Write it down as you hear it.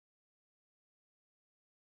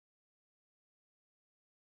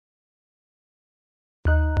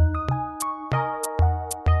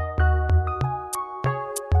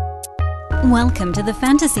Welcome to the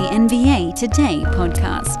Fantasy NBA Today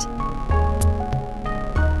podcast.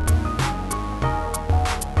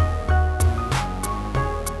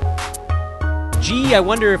 Gee, I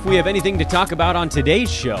wonder if we have anything to talk about on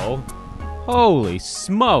today's show. Holy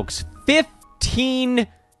smokes, 15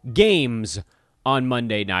 games on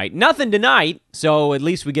Monday night. Nothing tonight, so at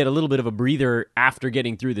least we get a little bit of a breather after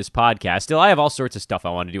getting through this podcast. Still, I have all sorts of stuff I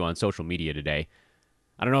want to do on social media today.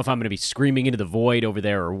 I don't know if I'm going to be screaming into the void over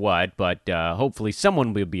there or what, but hopefully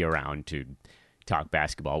someone will be around to talk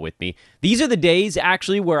basketball with me. These are the days,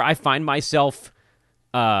 actually, where I find myself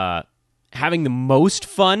having the most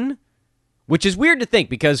fun, which is weird to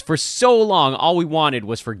think because for so long, all we wanted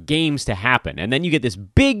was for games to happen. And then you get this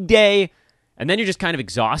big day, and then you're just kind of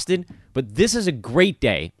exhausted. But this is a great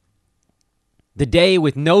day. The day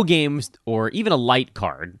with no games or even a light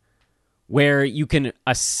card, where you can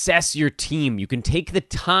assess your team. You can take the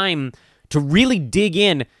time to really dig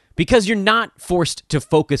in because you're not forced to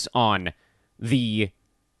focus on the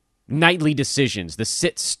nightly decisions, the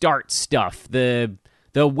sit-start stuff, the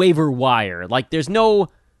waiver wire. Like, there's no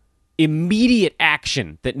immediate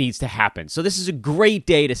action that needs to happen. So this is a great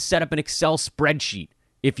day to set up an Excel spreadsheet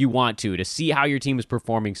if you want to see how your team is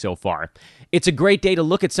performing so far. It's a great day to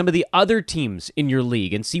look at some of the other teams in your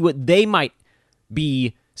league and see what they might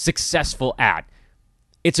be successful at.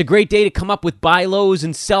 It's a great day to come up with buy lows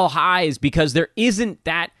and sell highs because there isn't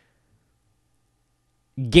that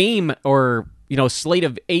game or, slate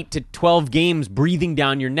of 8 to 12 games breathing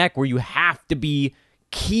down your neck where you have to be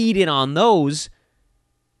keyed in on those.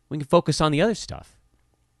 We can focus on the other stuff.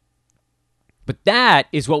 But that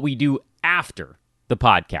is what we do after the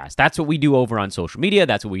podcast. That's what we do over on social media.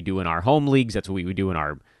 That's what we do in our home leagues. That's what we do in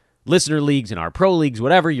our listener leagues and our pro leagues,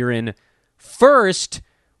 whatever you're in. First,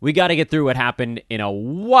 we got to get through what happened in a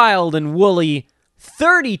wild and woolly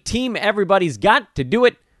 30-team everybody's got to do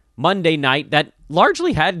it Monday night that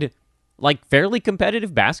largely had fairly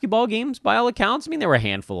competitive basketball games by all accounts. I mean, there were a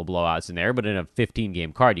handful of blowouts in there, but in a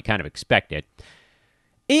 15-game card, you kind of expect it.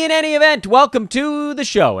 In any event, welcome to the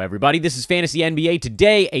show, everybody. This is Fantasy NBA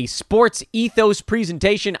Today, a sports ethos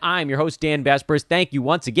presentation. I'm your host, Dan Vespers. Thank you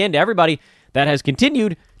once again to everybody that has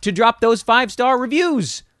continued to drop those 5-star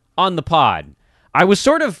reviews on the pod. I was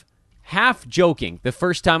sort of half joking the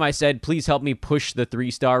first time I said, please help me push the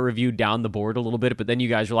 3-star review down the board a little bit, but then you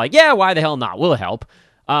guys were like, yeah, why the hell not? We'll help.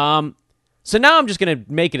 So now I'm just going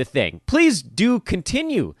to make it a thing. Please do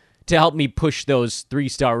continue to help me push those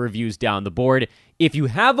 3-star reviews down the board. If you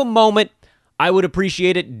have a moment, I would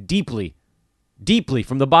appreciate it deeply. Deeply,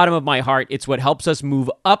 from the bottom of my heart. It's what helps us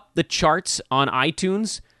move up the charts on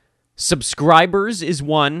iTunes. Subscribers is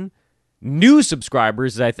one. New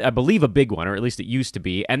subscribers is, I believe, a big one, or at least it used to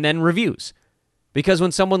be, and then reviews. Because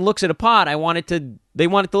when someone looks at a pod, they want it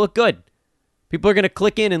to look good. People are going to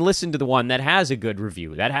click in and listen to the one that has a good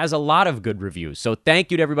review, that has a lot of good reviews. So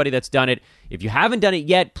thank you to everybody that's done it. If you haven't done it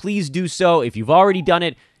yet, please do so. If you've already done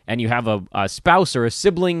it and you have a spouse or a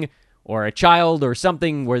sibling or a child or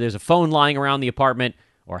something where there's a phone lying around the apartment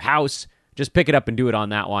or house, just pick it up and do it on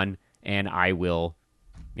that one, and I will,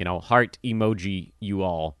 heart emoji you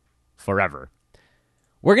all forever.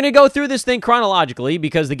 We're going to go through this thing chronologically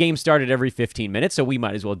because the game started every 15 minutes, so we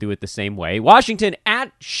might as well do it the same way. Washington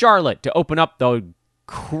at Charlotte to open up the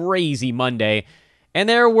crazy Monday, and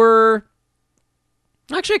there were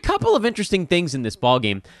actually a couple of interesting things in this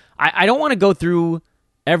ballgame. I don't want to go through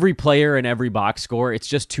every player and every box score. It's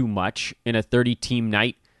just too much in a 30-team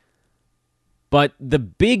night. But the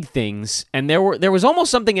big things, and there was almost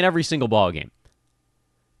something in every single ballgame.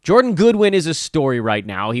 Jordan Goodwin is a story right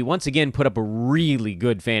now. He once again put up a really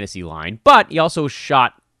good fantasy line, but he also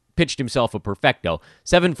pitched himself a perfecto.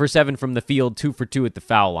 7 for 7 from the field, 2 for 2 at the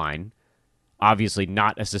foul line. Obviously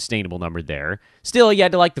not a sustainable number there. Still, he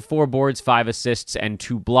had to the 4 boards, 5 assists, and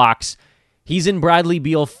 2 blocks. He's in Bradley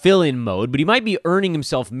Beal fill-in mode, but he might be earning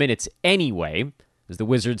himself minutes anyway, as the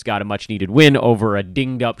Wizards got a much-needed win over a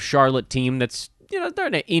dinged-up Charlotte team that's,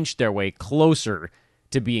 starting to inch their way closer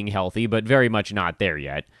to being healthy, but very much not there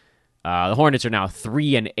yet. The Hornets are now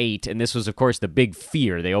 3-8, and this was, of course, the big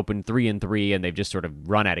fear. They opened 3-3, and they've just sort of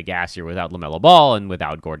run out of gas here without LaMelo Ball and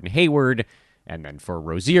without Gordon Hayward, and then for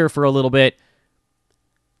Rozier for a little bit.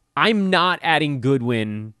 I'm not adding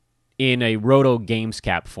Goodwin in a Roto Games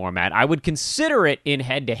Cap format. I would consider it in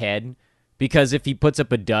head-to-head, because if he puts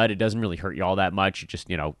up a dud, it doesn't really hurt you all that much. It just,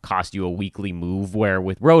 cost you a weekly move, where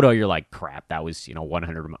with Roto, you're like, crap, that was,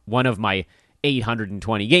 1 of my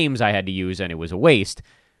 820 games I had to use, and it was a waste.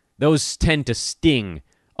 Those tend to sting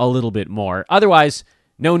a little bit more. Otherwise,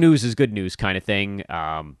 no news is good news kind of thing.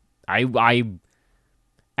 I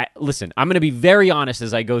Listen, I'm going to be very honest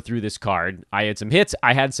as I go through this card. I had some hits,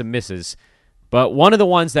 I had some misses. But one of the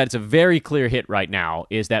ones that's a very clear hit right now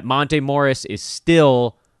is that Monte Morris is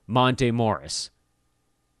still Monte Morris.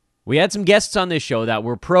 We had some guests on this show that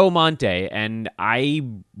were pro Monte, and I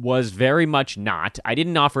was very much not. I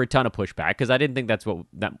didn't offer a ton of pushback because I didn't think that's what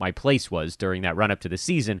that my place was during that run-up to the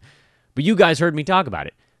season. But you guys heard me talk about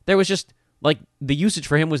it. There was just, like, the usage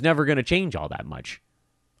for him was never going to change all that much.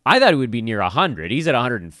 I thought it would be near 100. He's at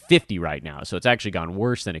 150 right now, so it's actually gone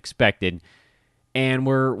worse than expected. And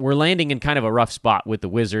we're landing in kind of a rough spot with the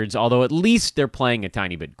Wizards, although at least they're playing a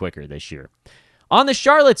tiny bit quicker this year. On the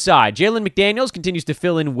Charlotte side, Jalen McDaniels continues to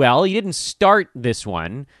fill in well. He didn't start this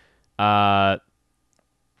one, but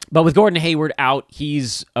with Gordon Hayward out,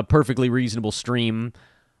 he's a perfectly reasonable stream.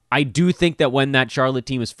 I do think that when that Charlotte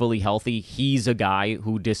team is fully healthy, he's a guy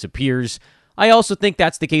who disappears. I also think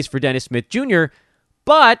that's the case for Dennis Smith Jr.,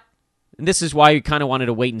 but, and this is why we kind of wanted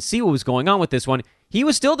to wait and see what was going on with this one, he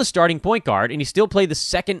was still the starting point guard, and he still played the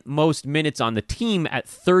second most minutes on the team at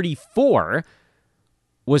 34.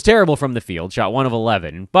 Was terrible from the field, shot 1 of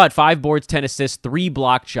 11, but 5 boards, 10 assists, 3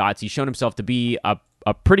 blocked shots. He's shown himself to be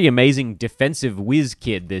a pretty amazing defensive whiz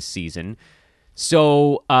kid this season.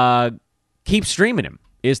 So keep streaming him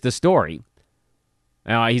is the story.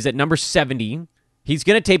 He's at number 70. He's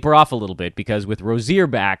going to taper off a little bit because with Rozier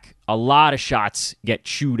back, a lot of shots get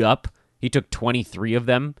chewed up. He took 23 of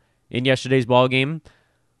them in yesterday's ball game.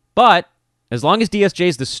 But as long as DSJ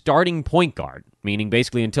is the starting point guard, meaning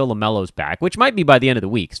basically until LaMelo's back, which might be by the end of the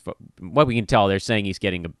week, from what we can tell, they're saying he's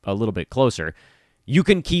getting a little bit closer, you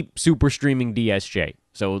can keep super streaming DSJ.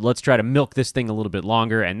 So let's try to milk this thing a little bit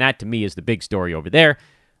longer, and that to me is the big story over there.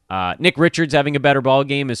 Nick Richards having a better ball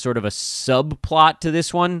game is sort of a subplot to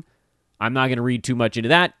this one. I'm not going to read too much into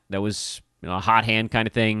that. That was a hot hand kind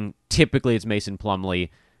of thing. Typically, it's Mason Plumlee,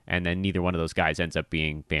 and then neither one of those guys ends up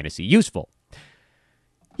being fantasy useful.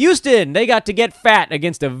 Houston, they got to get fat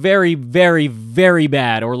against a very, very, very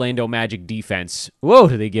bad Orlando Magic defense. Whoa,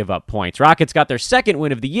 do they give up points. Rockets got their second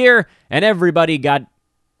win of the year, and everybody got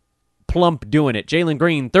plump doing it. Jalen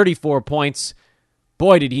Green, 34 points.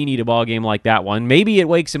 Boy, did he need a ball game like that one. Maybe it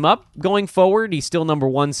wakes him up going forward. He's still number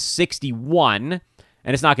 161,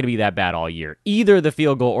 and it's not going to be that bad all year. Either the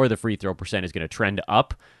field goal or the free throw percent is going to trend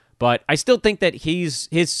up, but I still think that his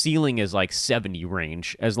ceiling is like 70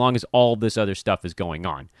 range as long as all this other stuff is going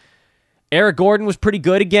on. Eric Gordon was pretty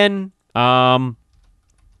good again. I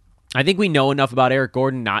think we know enough about Eric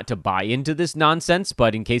Gordon not to buy into this nonsense,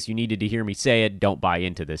 but in case you needed to hear me say it, don't buy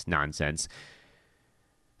into this nonsense.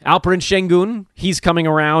 Alperen Şengün, he's coming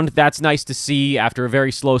around. That's nice to see. After a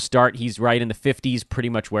very slow start, he's right in the 50s, pretty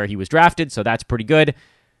much where he was drafted, so that's pretty good.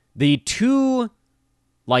 The two,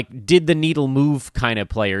 did the needle move kind of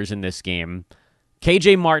players in this game,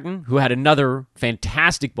 KJ Martin, who had another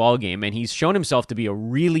fantastic ball game, and he's shown himself to be a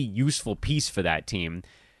really useful piece for that team,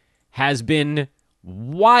 has been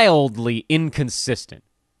wildly inconsistent.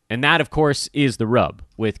 And that, of course, is the rub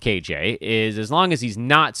with KJ, is as long as he's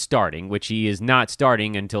not starting, which he is not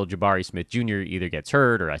starting until Jabari Smith Jr. either gets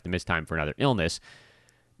hurt or has to miss time for another illness,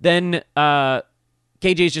 then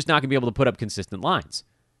KJ is just not going to be able to put up consistent lines.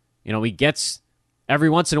 He gets, every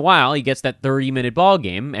once in a while, he gets that 30-minute ball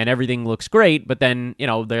game, and everything looks great, but then,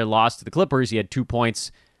 their loss to the Clippers, he had 2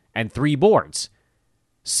 points and 3 boards.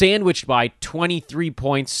 Sandwiched by 23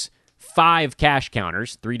 points, 5 cash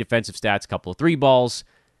counters, 3 defensive stats, couple of 3 balls,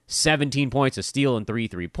 17 points, a steal, and 3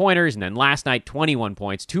 3-pointers. And then last night, 21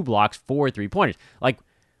 points, 2 blocks, 4 3-pointers.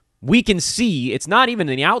 We can see it's not even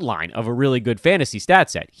in the outline of a really good fantasy stat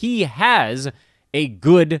set. He has a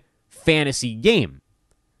good fantasy game.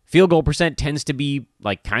 Field goal percent tends to be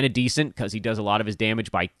kind of decent because he does a lot of his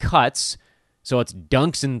damage by cuts. So it's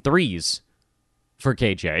dunks and threes for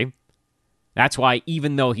KJ. That's why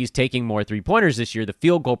even though he's taking more 3-pointers this year, the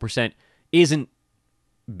field goal percent isn't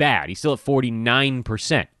bad. He's still at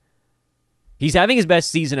 49%. He's having his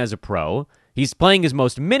best season as a pro. He's playing his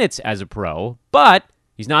most minutes as a pro, but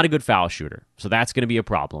he's not a good foul shooter. So that's going to be a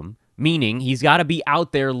problem, meaning he's got to be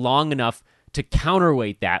out there long enough to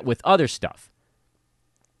counterweight that with other stuff.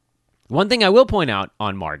 One thing I will point out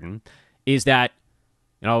on Martin is that,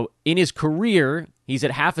 in his career, he's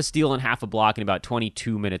at half a steal and half a block in about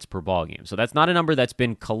 22 minutes per ball game. So that's not a number that's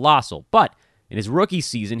been colossal, but in his rookie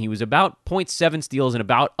season, he was about 0.7 steals and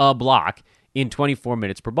about a block in 24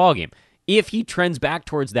 minutes per ball game. If he trends back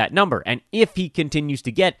towards that number, and if he continues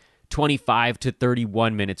to get 25 to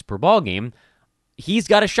 31 minutes per ball game, he's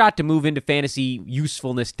got a shot to move into fantasy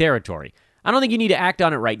usefulness territory. I don't think you need to act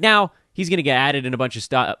on it right now. He's going to get added in a bunch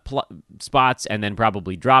of spots and then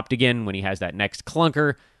probably dropped again when he has that next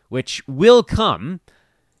clunker, which will come.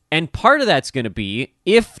 And part of that's going to be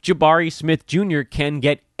if Jabari Smith Jr. can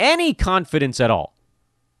get any confidence at all.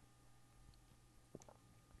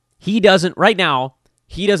 Right now,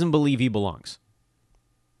 he doesn't believe he belongs.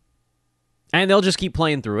 And they'll just keep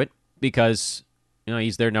playing through it because,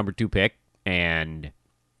 he's their number 2 pick and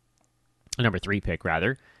number 3 pick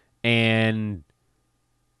rather. And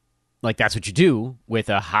that's what you do with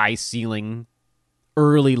a high ceiling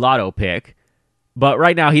early lotto pick. But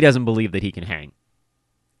right now he doesn't believe that he can hang.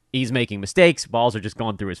 He's making mistakes. Balls are just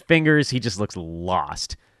going through his fingers. He just looks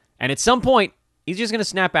lost. And at some point, he's just going to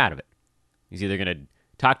snap out of it. He's either going to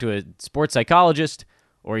talk to a sports psychologist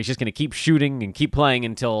or he's just going to keep shooting and keep playing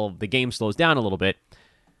until the game slows down a little bit.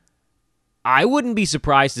 I wouldn't be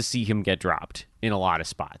surprised to see him get dropped in a lot of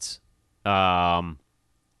spots.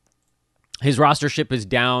 His rostership is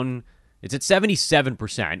down. It's at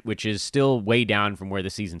 77%, which is still way down from where the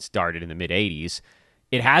season started in the mid-80s.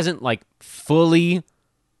 It hasn't, fully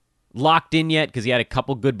locked in yet because he had a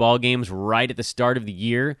couple good ball games right at the start of the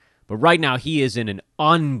year. But right now, he is in an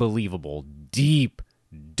unbelievable, deep,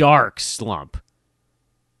 dark slump.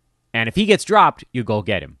 And if he gets dropped, you go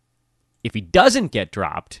get him. If he doesn't get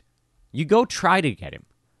dropped, you go try to get him.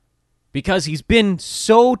 Because he's been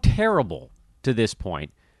so terrible to this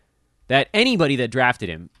point that anybody that drafted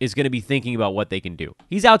him is going to be thinking about what they can do.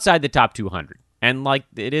 He's outside the top 200. And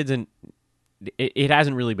it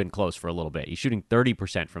hasn't really been close for a little bit. He's shooting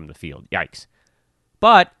 30% from the field. Yikes.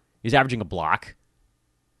 But he's averaging a block,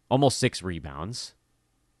 almost 6 rebounds,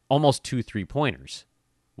 almost 2 3-pointers,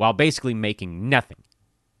 while basically making nothing.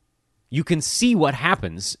 You can see what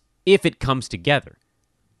happens if it comes together.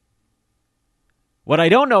 What I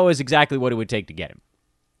don't know is exactly what it would take to get him.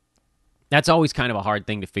 That's always kind of a hard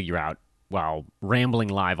thing to figure out while rambling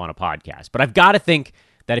live on a podcast. But I've got to think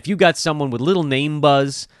that if you got someone with little name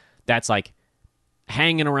buzz that's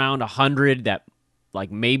hanging around 100 that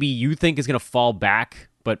maybe you think is going to fall back,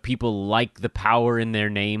 but people like the power in their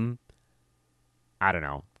name. I don't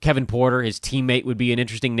know. Kevin Porter, his teammate, would be an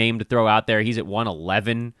interesting name to throw out there. He's at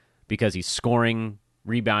 111 because he's scoring,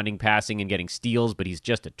 rebounding, passing, and getting steals, but he's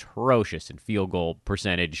just atrocious in field goal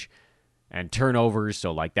percentage and turnovers.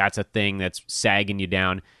 So that's a thing that's sagging you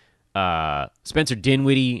down. Spencer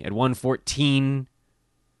Dinwiddie at 114.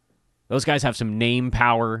 Those guys have some name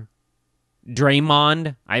power.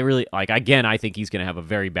 Draymond, I think he's going to have a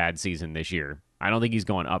very bad season this year. I don't think he's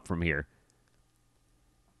going up from here.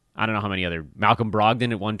 I don't know how many other. Malcolm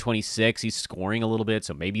Brogdon at 126. He's scoring a little bit,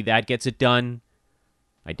 so maybe that gets it done.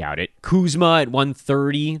 I doubt it. Kuzma at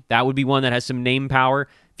 130. That would be one that has some name power.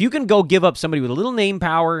 If you can go give up somebody with a little name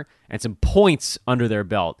power and some points under their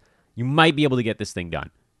belt, you might be able to get this thing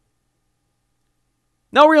done.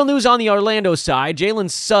 No real news on the Orlando side.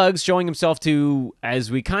 Jalen Suggs showing himself to,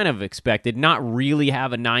 as we kind of expected, not really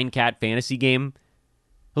have a 9-cat fantasy game.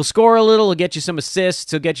 He'll score a little, he'll get you some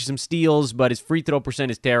assists, he'll get you some steals, but his free throw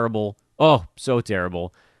percent is terrible. Oh, so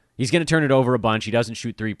terrible. He's going to turn it over a bunch. He doesn't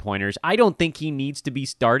shoot 3-pointers. I don't think he needs to be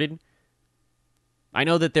started. I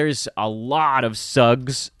know that there's a lot of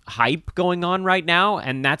Suggs hype going on right now,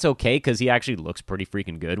 and that's okay because he actually looks pretty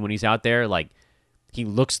freaking good when he's out there. He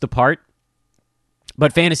looks the part.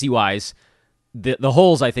 But fantasy-wise, the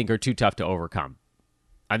holes, I think, are too tough to overcome.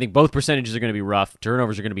 I think both percentages are going to be rough.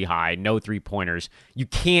 Turnovers are going to be high. No 3-pointers. You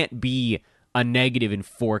can't be a negative in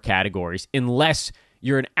 4 categories unless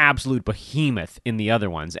you're an absolute behemoth in the other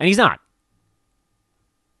ones. And he's not.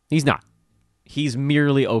 He's not. He's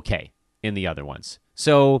merely okay in the other ones.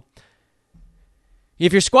 So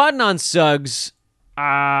if you're squatting on Suggs,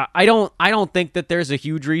 I don't think that there's a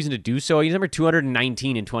huge reason to do so. He's number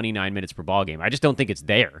 219 in 29 minutes per ball game. I just don't think it's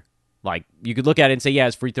there. You could look at it and say, yeah,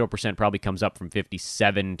 his free throw percent probably comes up from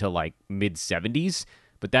 57 to mid-70s,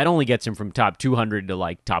 but that only gets him from top 200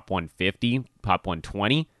 to top 150, top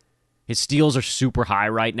 120. His steals are super high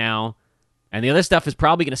right now, and the other stuff is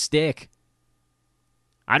probably going to stick.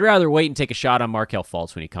 I'd rather wait and take a shot on Markelle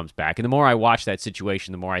Fultz when he comes back, and the more I watch that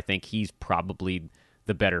situation, the more I think he's probably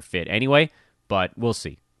the better fit anyway, but we'll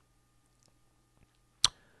see.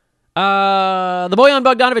 The Bojan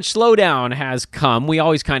Bogdanovic slowdown has come. We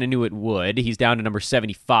always kind of knew it would. He's down to number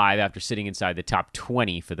 75 after sitting inside the top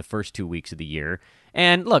 20 for the first 2 weeks of the year.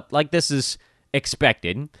 And look, this is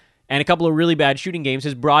expected. And a couple of really bad shooting games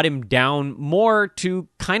has brought him down more to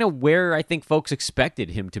kind of where I think folks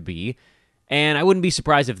expected him to be. And I wouldn't be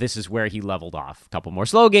surprised if this is where he leveled off. A couple more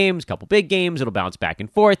slow games, a couple big games. It'll bounce back and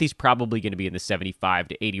forth. He's probably going to be in the 75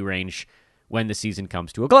 to 80 range when the season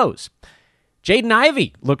comes to a close. Jaden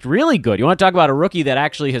Ivey looked really good. You want to talk about a rookie that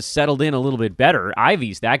actually has settled in a little bit better?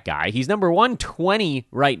 Ivey's that guy. He's number 120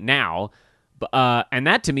 right now, and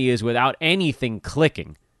that to me is without anything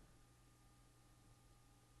clicking.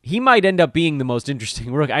 he might end up being the most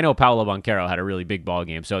interesting rookie. I know Paolo Banchero had a really big ball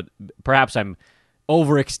game, so perhaps I'm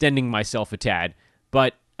overextending myself a tad.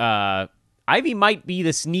 But Ivey might be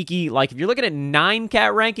the sneaky, like if you're looking at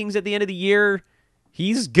 9-cat rankings at the end of the year,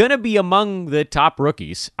 he's going to be among the top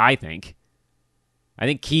rookies, I think. I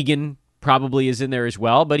think Keegan probably is in there as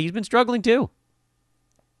well, but he's been struggling too.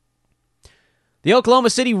 The Oklahoma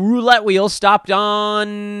City roulette wheel stopped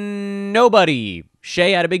on nobody.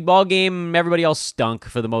 Shea had a big ball game. Everybody else stunk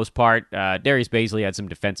for the most part. Darius Baisley had some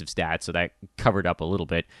defensive stats, so that covered up a little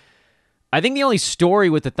bit. I think the only story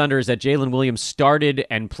with the Thunder is that Jalen Williams started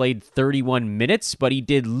and played 31 minutes, but he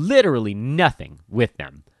did literally nothing with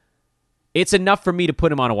them. It's enough for me to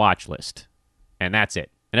put him on a watch list, and that's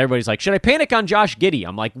it. And everybody's like, should I panic on Josh Giddey?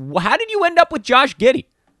 I'm like, how did you end up with Josh Giddey?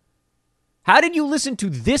 How did you listen to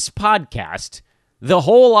this podcast the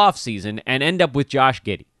whole offseason and end up with Josh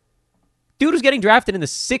Giddey? Dude was getting drafted in the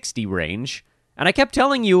 60 range, and I kept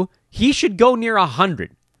telling you he should go near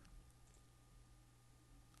 100.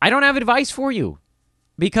 I don't have advice for you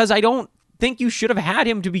because I don't think you should have had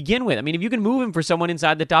him to begin with. I mean, if you can move him for someone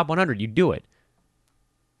inside the top 100, you do it.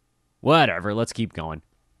 Whatever, let's keep going.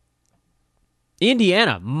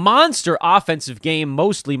 Indiana, monster offensive game,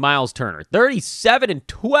 mostly Miles Turner.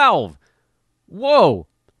 37-12. Whoa.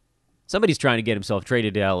 Somebody's trying to get himself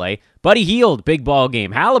traded to L.A. Buddy Hield, big ball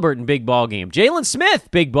game. Halliburton, big ball game. Jalen Smith,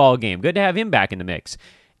 big ball game. Good to have him back in the mix.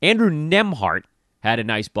 Andrew Nembhard had a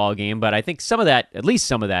nice ball game, but I think at least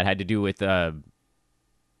some of that had to do with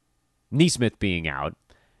Nesmith being out.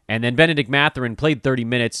 And then Benedict Mathurin played 30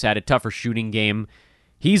 minutes, had a tougher shooting game.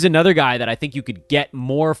 He's another guy that I think you could get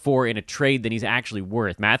more for in a trade than he's actually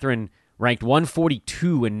worth. Mathurin ranked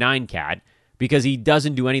 142 in 9-cat because he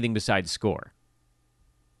doesn't do anything besides score.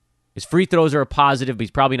 His free throws are a positive, but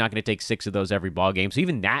he's probably not going to take 6 of those every ball game. So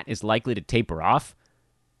even that is likely to taper off.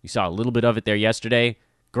 You saw a little bit of it there yesterday.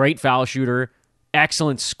 Great foul shooter,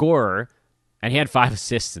 excellent scorer, and he had 5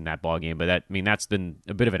 assists in that ball game. But that's been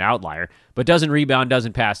a bit of an outlier. But doesn't rebound,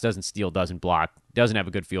 doesn't pass, doesn't steal, doesn't block, doesn't have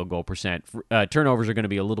a good field goal percent. Turnovers are going to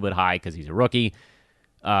be a little bit high because he's a rookie.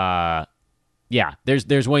 There's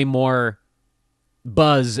way more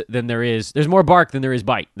buzz than there is. There's more bark than there is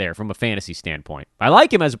bite there from a fantasy standpoint. I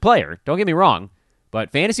like him as a player. Don't get me wrong.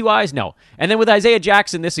 But fantasy-wise, no. And then with Isaiah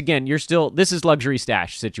Jackson, this is luxury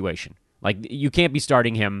stash situation. Like, you can't be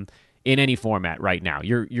starting him in any format right now.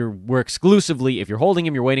 We're exclusively, if you're holding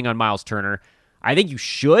him, you're waiting on Miles Turner. I think you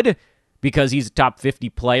should, because he's a top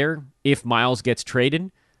 50 player if Miles gets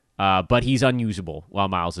traded, but he's unusable while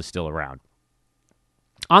Miles is still around.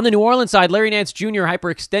 On the New Orleans side, Larry Nance Jr.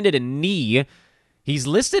 hyperextended a knee. He's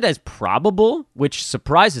listed as probable, which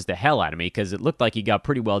surprises the hell out of me because it looked like he got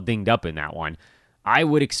pretty well dinged up in that one. I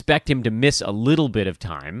would expect him to miss a little bit of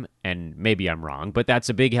time, and maybe I'm wrong, but that's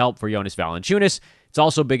a big help for Jonas Valanciunas. It's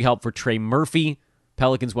also a big help for Trey Murphy.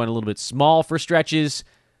 Pelicans went a little bit small for stretches.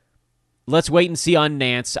 Let's wait and see on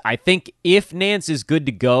Nance. I think if Nance is good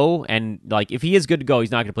to go, and if he is good to go,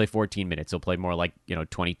 he's not going to play 14 minutes. He'll play more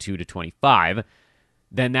 22 to 25.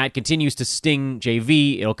 Then that continues to sting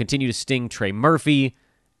JV. It'll continue to sting Trey Murphy,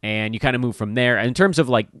 and you kind of move from there. And in terms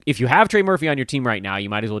of if you have Trey Murphy on your team right now, you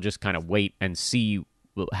might as well just kind of wait and see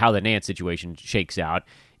how the Nance situation shakes out.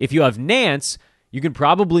 If you have Nance, you can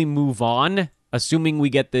probably move on, assuming we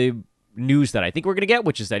get the news that I think we're going to get,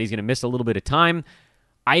 which is that he's going to miss a little bit of time.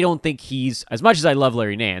 I don't think as much as I love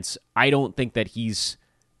Larry Nance, I don't think that he's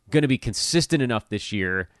going to be consistent enough this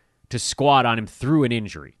year to squat on him through an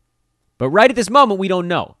injury. But right at this moment, we don't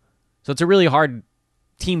know. So it's a really hard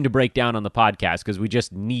team to break down on the podcast because we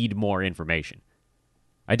just need more information.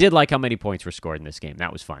 I did like how many points were scored in this game.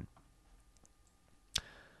 That was fun.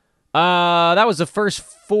 That was the first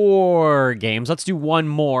 4 games. Let's do one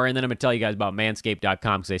more, and then I'm going to tell you guys about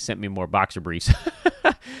Manscaped.com because they sent me more boxer briefs.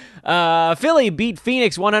 Philly beat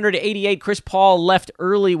Phoenix 100-88. Chris Paul left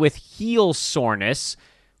early with heel soreness,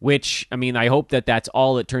 which, I hope that that's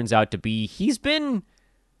all it turns out to be. He's been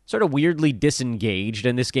sort of weirdly disengaged,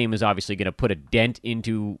 and this game is obviously going to put a dent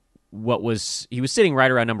into he was sitting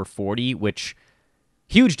right around number 40, which,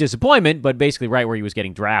 huge disappointment, but basically right where he was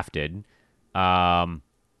getting drafted.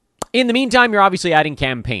 In the meantime, you're obviously adding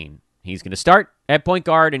Cam Payne. He's going to start at point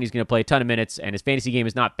guard, and he's going to play a ton of minutes, and his fantasy game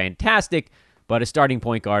is not fantastic, but a starting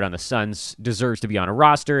point guard on the Suns deserves to be on a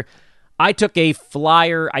roster. I took a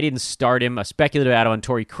flyer. I didn't start him. A speculative add on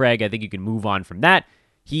Torrey Craig. I think you can move on from that.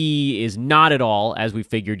 He is not at all, as we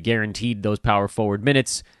figured, guaranteed those power forward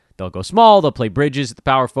minutes. They'll go small. They'll play Bridges at the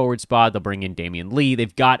power forward spot. They'll bring in Damian Lee.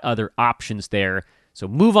 They've got other options there. So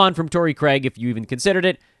move on from Torrey Craig if you even considered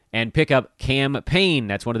it, and pick up Cam Payne.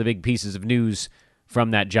 That's one of the big pieces of news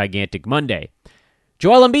from that gigantic Monday.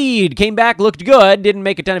 Joel Embiid came back, looked good, didn't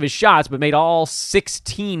make a ton of his shots, but made all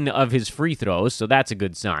 16 of his free throws, so that's a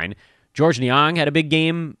good sign. George Niang had a big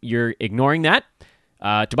game. You're ignoring that.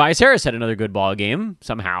 Tobias Harris had another good ball game,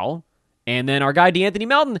 somehow. And then our guy, DeAnthony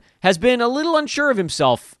Melton, has been a little unsure of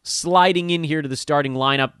himself sliding in here to the starting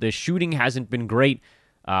lineup. The shooting hasn't been great,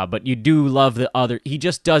 but you do love the other. He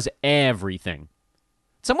just does everything.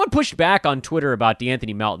 Someone pushed back on Twitter about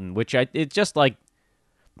DeAnthony Melton, which it's just like,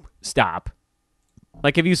 stop.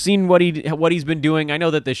 Like, have you seen what he's been doing? I know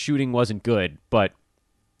that the shooting wasn't good, but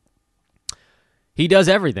he does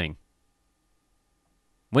everything.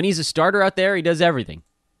 When he's a starter out there, he does everything.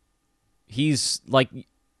 He's like,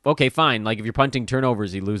 okay, fine. Like, if you're punting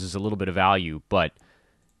turnovers, he loses a little bit of value, but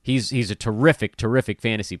he's a terrific, terrific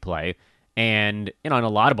fantasy play. And, in a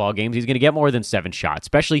lot of ball games, he's going to get more than 7 shots,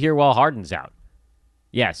 especially here while Harden's out.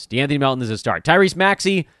 Yes, DeAnthony Melton is a start. Tyrese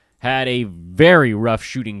Maxey had a very rough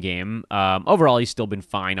shooting game. Overall, he's still been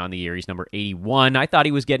fine on the year. He's number 81. I thought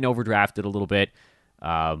he was getting overdrafted a little bit,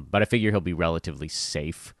 but I figure he'll be relatively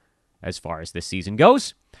safe as far as this season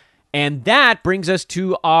goes. And that brings us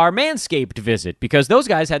to our Manscaped visit, because those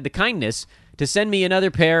guys had the kindness to send me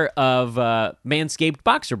another pair of Manscaped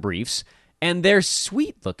boxer briefs, and they're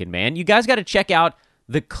sweet looking, man. You guys got to check out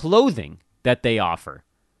the clothing that they offer.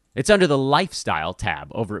 It's under the lifestyle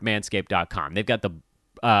tab over at manscaped.com. They've got the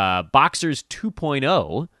Boxers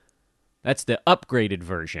 2.0. That's the upgraded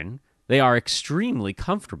version. They are extremely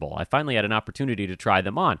comfortable. I finally had an opportunity to try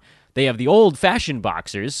them on. They have the old-fashioned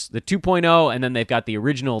Boxers, the 2.0, and then they've got the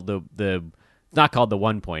original, the it's not called the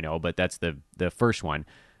 1.0, but that's the first one.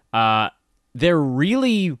 They're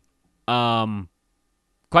really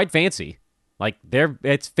quite fancy. Like,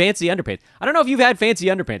 it's fancy underpants. I don't know if you've had fancy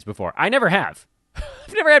underpants before. I never have.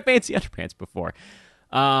 I've never had fancy underpants before.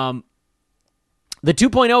 The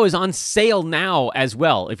 2.0 is on sale now as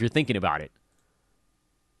well, if you're thinking about it.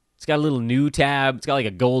 It's got a little new tab. It's got like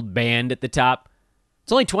a gold band at the top.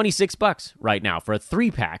 It's only $26 right now for a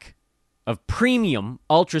 3-pack of premium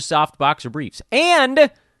ultra soft boxer briefs.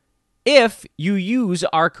 And if you use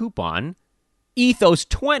our coupon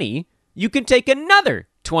Ethos20, you can take another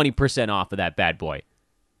 20% off of that bad boy.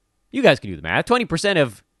 You guys can do the math. 20%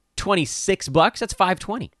 of $26, that's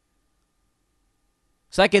 $5.20.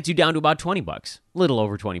 So that gets you down to about $20, a little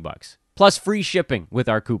over $20, plus free shipping with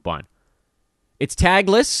our coupon. It's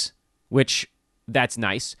tagless, which that's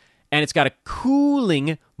nice, and it's got a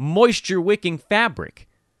cooling, moisture-wicking fabric,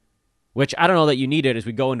 which I don't know that you need it as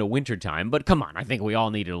we go into wintertime, but come on, I think we all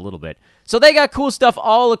need it a little bit. So they got cool stuff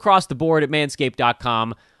all across the board at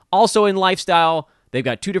manscaped.com. Also in lifestyle, they've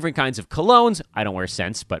got 2 different kinds of colognes. I don't wear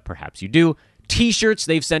scents, but perhaps you do. T-shirts,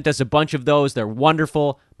 they've sent us a bunch of those. They're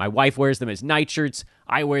wonderful. My wife wears them as nightshirts.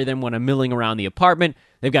 I wear them when I'm milling around the apartment.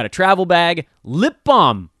 They've got a travel bag. Lip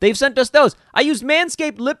balm, they've sent us those. I used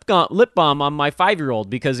Manscaped lip balm on my 5-year-old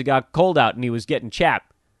because it got cold out and he was getting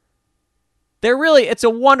chapped. It's a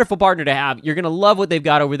wonderful partner to have. You're going to love what they've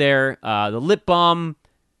got over there. The lip balm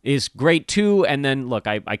is great too. And then, look,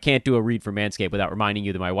 I can't do a read for Manscaped without reminding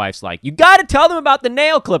you that my wife's like, you got to tell them about the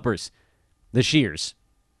nail clippers. The shears.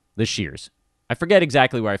 I forget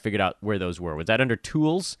exactly where I figured out where those were. Was that under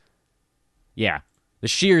tools? Yeah. The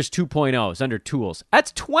Shears 2.0 is under tools.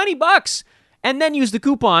 That's $20. And then use the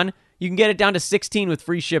coupon. You can get it down to 16 with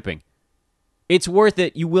free shipping. It's worth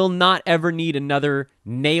it. You will not ever need another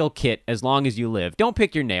nail kit as long as you live. Don't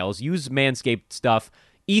pick your nails. Use Manscaped stuff.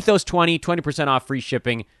 Ethos 20% off free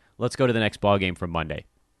shipping. Let's go to the next ball game from Monday.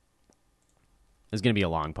 This is going to be a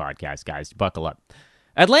long podcast, guys. Buckle up.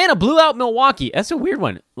 Atlanta blew out Milwaukee. That's a weird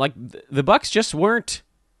one. Like, the Bucks just weren't.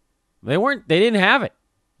 They didn't have it.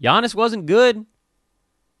 Giannis wasn't good.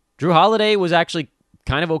 Drew Holiday was actually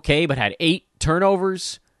kind of okay, but had 8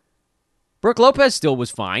 turnovers. Brook Lopez still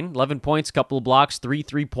was fine. 11 points, couple of blocks, 3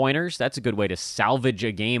 3-pointers. That's a good way to salvage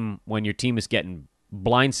a game when your team is getting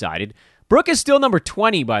blindsided. Brook is still number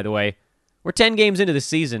 20, by the way. We're 10 games into the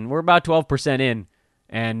season. We're about 12% in.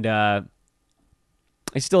 And,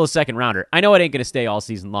 he's still a second rounder. I know it ain't going to stay all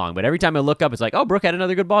season long, but every time I look up, it's like, oh, Brook had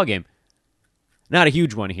another good ball game. Not a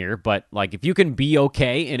huge one here, but like if you can be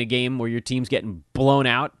okay in a game where your team's getting blown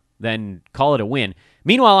out, then call it a win.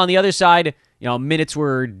 Meanwhile, on the other side, minutes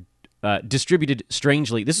were distributed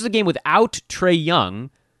strangely. This is a game without Trae Young.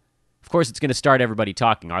 Of course, it's going to start everybody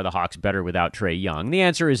talking. Are the Hawks better without Trae Young? The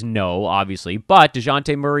answer is no, obviously, but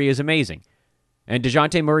DeJounte Murray is amazing. And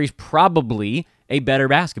DeJounte Murray's probably a better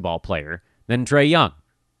basketball player than Trae Young.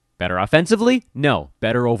 Better offensively? No.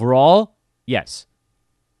 Better overall? Yes.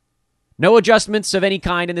 No adjustments of any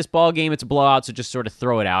kind in this ball game. It's a blowout, so just sort of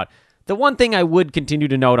throw it out. The one thing I would continue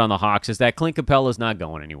to note on the Hawks is that Clint Capella is not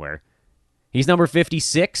going anywhere. He's number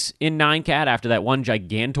 56 in 9-cat after that one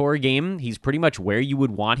Gigantor game. He's pretty much where you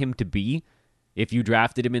would want him to be if you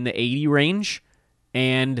drafted him in the 80 range.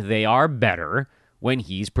 And they are better when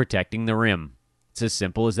he's protecting the rim. It's as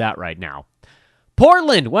simple as that right now.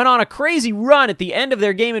 Portland went on a crazy run at the end of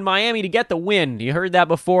their game in Miami to get the win. You heard that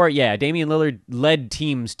before? Yeah, Damian Lillard-led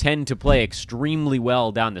teams tend to play extremely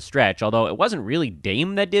well down the stretch, although it wasn't really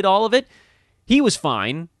Dame that did all of it. He was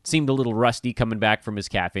fine. Seemed a little rusty coming back from his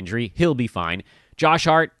calf injury. He'll be fine. Josh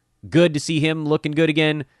Hart, good to see him looking good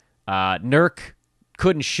again. Nurk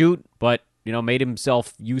couldn't shoot, but made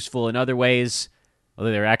himself useful in other ways.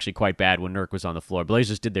 Although they were actually quite bad when Nurk was on the floor.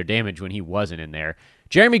 Blazers did their damage when he wasn't in there.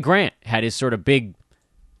 Jeremy Grant had his sort of big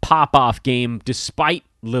pop-off game despite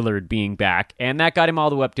Lillard being back, and that got him all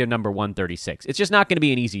the way up to number 136. It's just not going to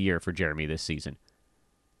be an easy year for Jeremy this season.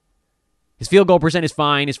 His field goal percent is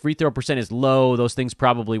fine. His free throw percent is low. Those things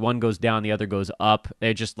probably, one goes down, the other goes up.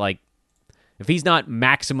 They're just like, if he's not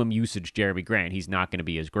maximum usage Jeremy Grant, he's not going to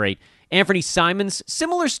be as great. Anthony Simons,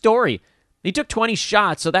 similar story. He took 20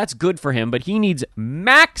 shots, so that's good for him, but he needs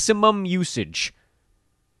maximum usage.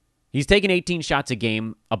 He's taken 18 shots a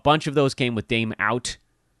game. A bunch of those came with Dame out.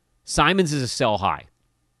 Simons is a sell high.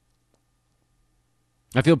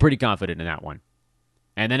 I feel pretty confident in that one.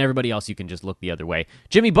 And then everybody else, you can just look the other way.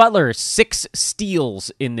 Jimmy Butler, 6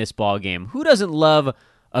 steals in this ball game. Who doesn't love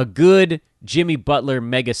a good Jimmy Butler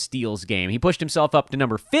mega steals game? He pushed himself up to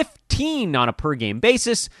number 15 on a per-game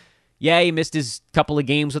basis. Yeah, he missed his couple of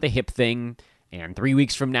games with a hip thing, and 3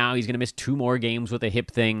 weeks from now, he's going to miss 2 more games with a hip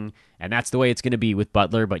thing, and that's the way it's going to be with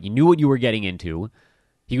Butler, but you knew what you were getting into.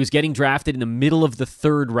 He was getting drafted in the middle of the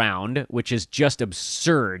 3rd round, which is just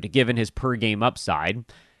absurd given his per-game upside.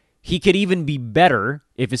 He could even be better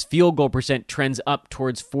if his field goal percent trends up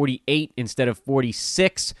towards 48 instead of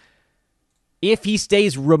 46. If he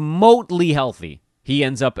stays remotely healthy, he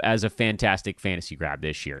ends up as a fantastic fantasy grab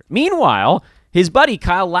this year. Meanwhile, his buddy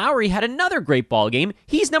Kyle Lowry had another great ball game.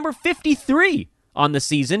 He's number 53 on the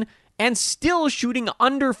season and still shooting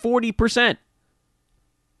under 40%.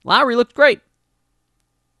 Lowry looked great.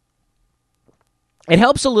 It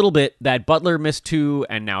helps a little bit that Butler missed 2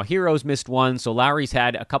 and now Heroes missed 1, so Lowry's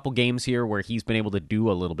had a couple games here where he's been able to do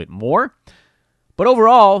a little bit more. But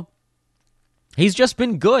overall, he's just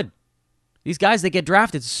been good. These guys that get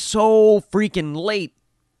drafted so freaking late.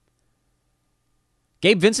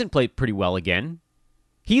 Gabe Vincent played pretty well again.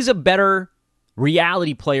 He's a better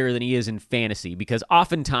reality player than he is in fantasy because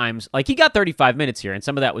oftentimes, like he got 35 minutes here, and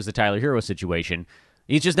some of that was the Tyler Hero situation.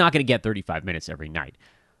 He's just not going to get 35 minutes every night.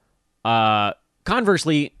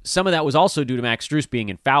 Conversely, some of that was also due to Max Strus being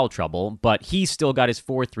in foul trouble, but he still got his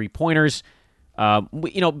 4 3-pointers.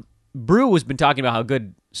 Brew has been talking about how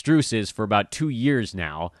good Strus is for about 2 years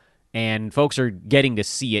now, and folks are getting to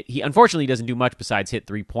see it. He unfortunately doesn't do much besides hit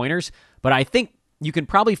 3-pointers, but I think you can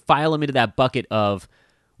probably file him into that bucket of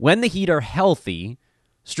when the Heat are healthy,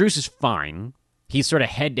 Strus is fine. He's sort of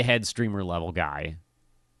head-to-head streamer level guy,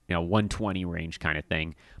 120 range kind of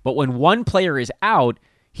thing. But when one player is out,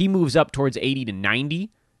 he moves up towards 80 to 90,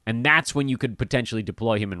 and that's when you could potentially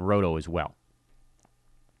deploy him in Roto as well.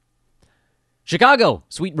 Chicago,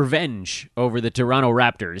 sweet revenge over the Toronto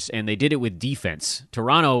Raptors, and they did it with defense.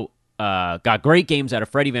 Toronto got great games out of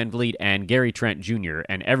Freddie VanVleet and Gary Trent Jr.,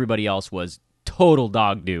 and everybody else was total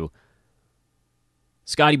dog do.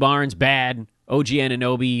 Scotty Barnes, bad. OG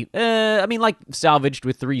Anunoby, salvaged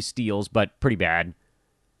with 3 steals, but pretty bad.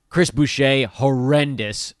 Chris Boucher,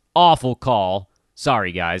 horrendous. Awful call.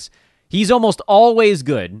 Sorry, guys. He's almost always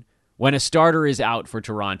good when a starter is out for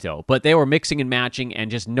Toronto, but they were mixing and matching,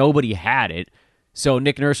 and just nobody had it. So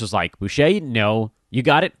Nick Nurse was like, Boucher, no. You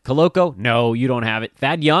got it? Koloko? No, you don't have it.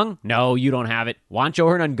 Thad Young? No, you don't have it. Juancho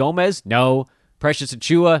Hernan-Gomez? No. Precious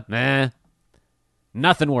Achiuwa? Meh.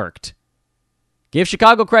 Nothing worked. Give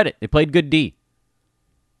Chicago credit. They played good D.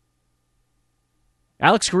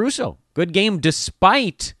 Alex Caruso, good game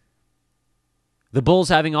despite the Bulls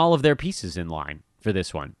having all of their pieces in line for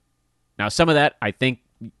this one. Now, some of that, I think,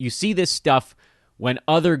 you see this stuff when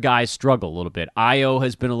other guys struggle a little bit. Ayo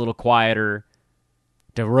has been a little quieter.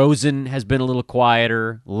 DeRozan has been a little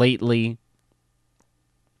quieter lately.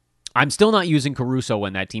 I'm still not using Caruso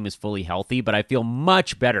when that team is fully healthy, but I feel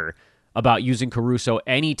much better about using Caruso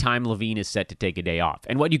anytime Levine is set to take a day off.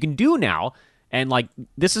 And what you can do now, and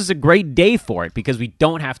this is a great day for it because we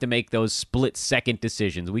don't have to make those split-second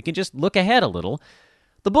decisions. We can just look ahead a little.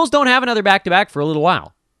 The Bulls don't have another back-to-back for a little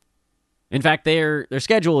while. In fact, their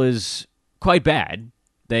schedule is quite bad.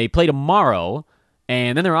 They play tomorrow,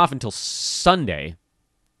 and then they're off until Sunday.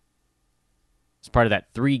 It's part of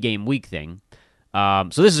that 3-game week thing.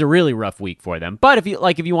 So this is a really rough week for them. But if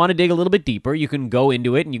you want to dig a little bit deeper, you can go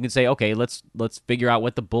into it and you can say, okay, let's figure out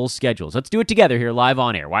what the Bulls' schedule is. Let's do it together here, live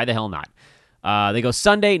on air. Why the hell not? They go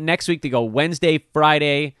Sunday. Next week they go Wednesday,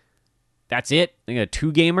 Friday. That's it. They got a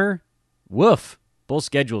 2-gamer. Woof. Bulls'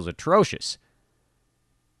 schedule is atrocious.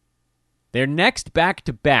 Their next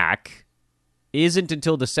back-to-back isn't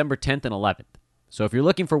until December 10th and 11th. So if you're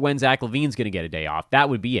looking for when Zach LaVine's going to get a day off, that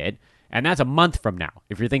would be it. And that's a month from now,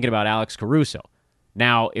 if you're thinking about Alex Caruso.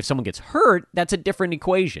 Now, if someone gets hurt, that's a different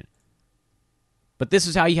equation. But this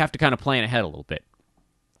is how you have to kind of plan ahead a little bit.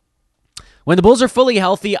 When the Bulls are fully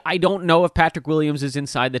healthy, I don't know if Patrick Williams is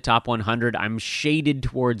inside the top 100. I'm shaded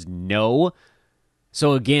towards no.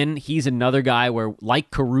 So again, he's another guy where,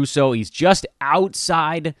 like Caruso, he's just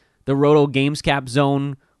outside the Roto Games Cap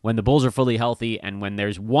zone when the Bulls are fully healthy, and when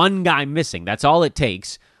there's one guy missing. That's all it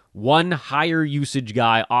takes. One higher usage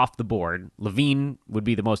guy off the board. LaVine would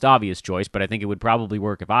be the most obvious choice, but I think it would probably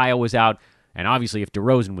work if Ayo was out, and obviously if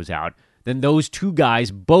DeRozan was out. Then those two guys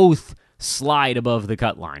both slide above the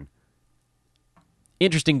cut line.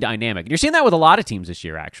 Interesting dynamic. You're seeing that with a lot of teams this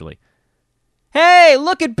year, actually. Hey,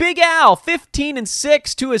 look at Big Al. 15 and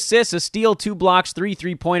 6, 2 assists, a steal, 2 blocks, 3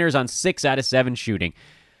 3-pointers on 6 out of 7 shooting.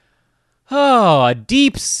 Oh, a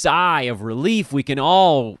deep sigh of relief. We can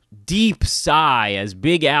all deep sigh as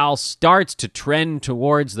Big Al starts to trend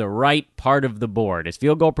towards the right part of the board. His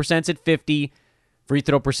field goal percent's at 50. Free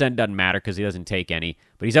throw percent doesn't matter because he doesn't take any.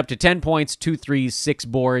 But he's up to 10 points, 2 threes, 6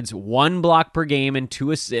 boards, 1 block per game, and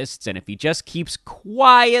 2 assists. And if he just keeps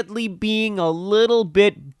quietly being a little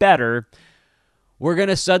bit better, we're going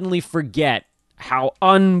to suddenly forget how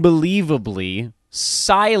unbelievably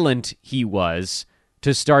silent he was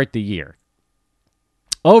to start the year.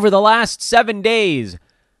 Over the last 7 days,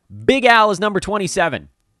 Big Al is number 27.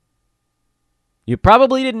 You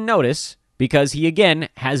probably didn't notice because he, again,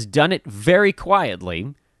 has done it very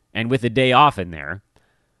quietly and with a day off in there.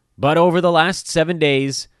 But over the last 7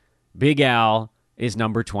 days, Big Al is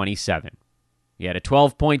number 27. He had a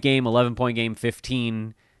 12-point game, 11-point game,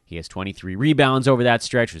 15. He has 23 rebounds over that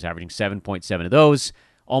stretch, was averaging 7.7 of those,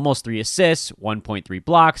 almost 3 assists, 1.3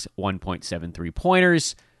 blocks, 1.7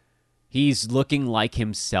 3-pointers. He's looking like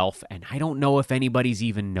himself, and I don't know if anybody's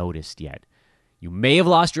even noticed yet. You may have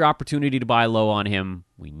lost your opportunity to buy low on him.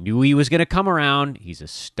 We knew he was going to come around. He's a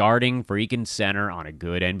starting freaking center on a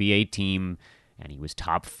good NBA team, and he was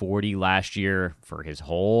top 40 last year for his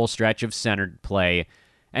whole stretch of centered play,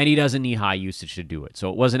 and he doesn't need high usage to do it. So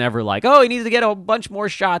it wasn't ever like, oh, he needs to get a bunch more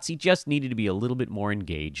shots. He just needed to be a little bit more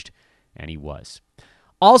engaged, and he was.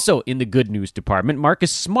 Also in the good news department,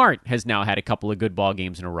 Marcus Smart has now had a couple of good ball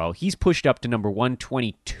games in a row. He's pushed up to number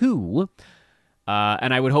 122,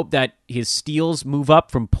 and I would hope that his steals move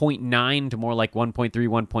up from 0.9 to more like 1.3,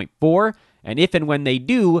 1.4, and if and when they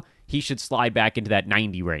do, he should slide back into that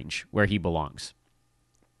 90 range where he belongs.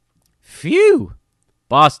 Phew!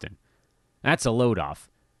 Boston. That's a load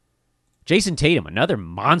off. Jason Tatum, another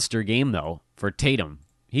monster game, though, for Tatum.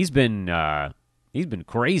 He's been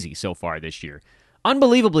crazy so far this year.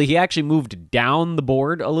 Unbelievably, he actually moved down the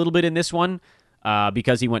board a little bit in this one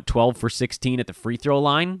because he went 12 for 16 at the free throw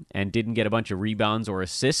line and didn't get a bunch of rebounds or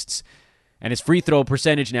assists. And his free throw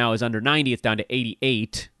percentage now is under 90. It's down to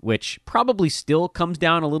 88, which probably still comes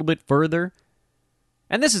down a little bit further.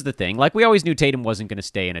 And this is the thing. Like, we always knew Tatum wasn't going to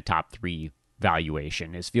stay in a top 3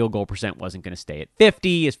 valuation. His field goal percent wasn't going to stay at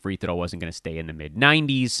 50. His free throw wasn't going to stay in the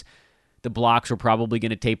mid-90s. The blocks were probably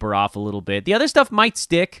going to taper off a little bit. The other stuff might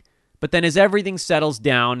stick. But then as everything settles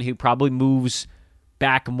down, he probably moves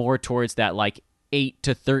back more towards that like 8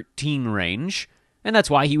 to 13 range. And that's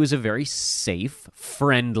why he was a very safe,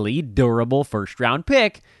 friendly, durable first-round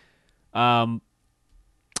pick. But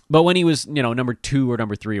when he was, number 2 or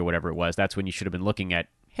number 3 or whatever it was, that's when you should have been looking at,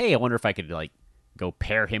 hey, I wonder if I could go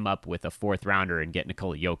pair him up with a 4th-rounder and get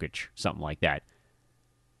Nikola Jokic, something like that.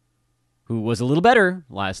 Who was a little better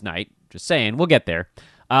last night. Just saying, we'll get there.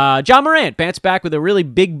 Ja Morant bounced back with a really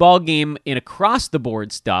big ball game in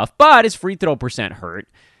across-the-board stuff, but his free throw percent hurt.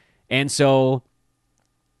 And so,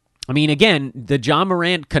 again, the Ja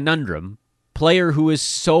Morant conundrum, player who is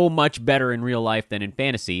so much better in real life than in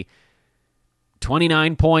fantasy,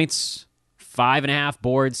 29 points, 5.5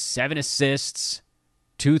 boards, 7 assists,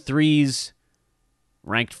 2 threes,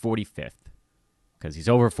 ranked 45th because he's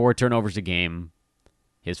over 4 turnovers a game.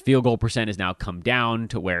 His field goal percent has now come down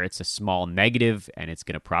to where it's a small negative, and it's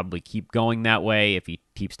going to probably keep going that way if he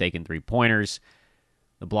keeps taking 3-pointers.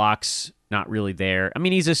 The blocks, not really there.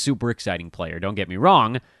 He's a super exciting player, don't get me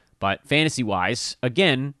wrong, but fantasy-wise,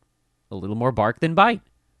 again, a little more bark than bite,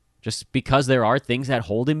 just because there are things that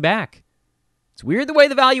hold him back. It's weird the way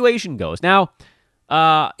the valuation goes. Now,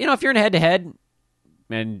 if you're in a head-to-head,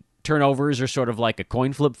 and turnovers are sort of like a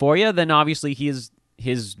coin flip for you, then obviously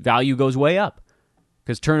his value goes way up.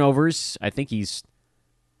 Because turnovers, I think he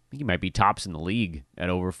might be tops in the league at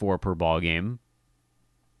over 4 per ball game.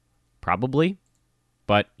 Probably.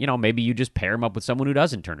 But, maybe you just pair him up with someone who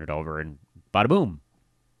doesn't turn it over and bada boom.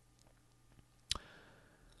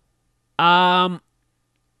 I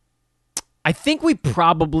think we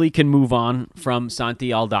probably can move on from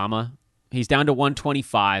Santi Aldama. He's down to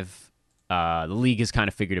 125. The league has kind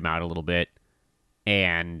of figured him out a little bit.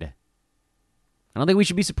 And I don't think we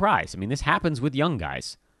should be surprised. I mean, this happens with young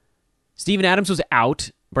guys. Steven Adams was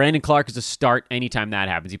out. Brandon Clark is a start anytime that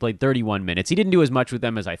happens. He played 31 minutes. He didn't do as much with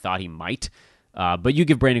them as I thought he might. But you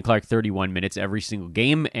give Brandon Clark 31 minutes every single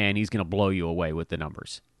game, and he's going to blow you away with the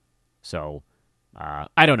numbers. So,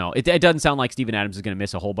 I don't know. It doesn't sound like Steven Adams is going to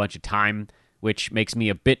miss a whole bunch of time, which makes me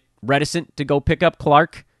a bit reticent to go pick up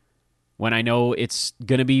Clark when I know it's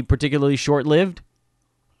going to be particularly short-lived.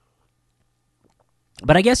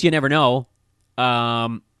 But I guess you never know.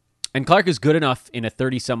 And Clark is good enough in a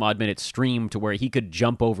 30-some-odd minute stream to where he could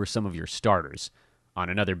jump over some of your starters on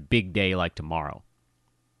another big day like tomorrow.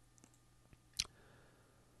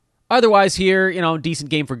 Otherwise here, decent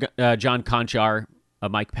game for John Conchar, a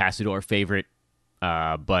Mike Passador favorite,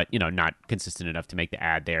 but, not consistent enough to make the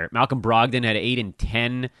ad there. Malcolm Brogdon had 8 and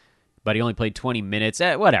 10, but he only played 20 minutes.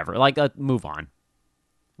 Whatever, move on.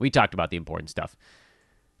 We talked about the important stuff.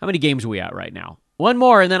 How many games are we at right now? One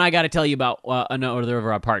more, and then I got to tell you about another of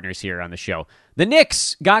our partners here on the show. The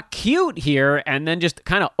Knicks got cute here and then just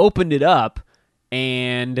kind of opened it up,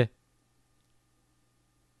 and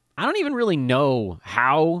I don't even really know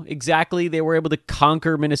how exactly they were able to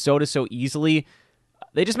conquer Minnesota so easily.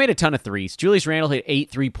 They just made a ton of threes. Julius Randle hit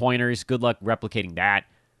 8 3-pointers. Good luck replicating that.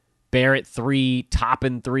 Barrett 3,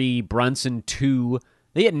 Toppin 3, Brunson 2.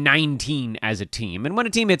 They hit 19 as a team. And when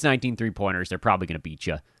a team hits 19 3-pointers, they're probably going to beat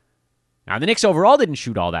you. Now, the Knicks overall didn't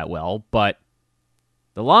shoot all that well, but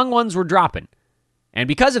the long ones were dropping. And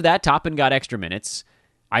because of that, Toppin got extra minutes.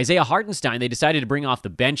 Isaiah Hartenstein, they decided to bring off the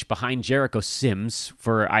bench behind Jericho Sims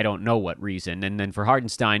for I don't know what reason. And then for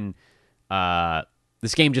Hartenstein,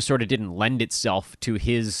 this game just sort of didn't lend itself to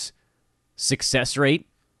his success rate,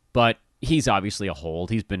 but he's obviously a hold.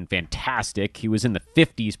 He's been fantastic. He was in the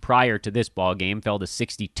 50s prior to this ball game, fell to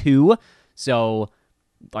 62. So,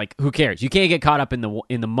 who cares? You can't get caught up in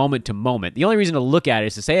the moment to moment. The only reason to look at it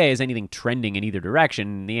is to say, hey, is anything trending in either direction?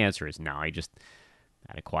 And the answer is no. I just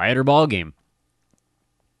had a quieter ball game.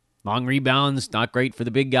 Long rebounds, not great for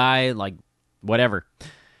the big guy, whatever.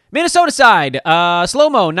 Minnesota side,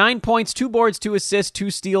 Slow-Mo, 9 points, 2 boards, 2 assists,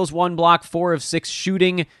 2 steals, 1 block, 4 of 6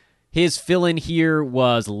 shooting. His fill-in here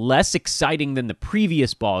was less exciting than the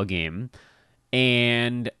previous ball game,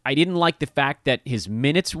 and I didn't like the fact that his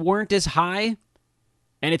minutes weren't as high,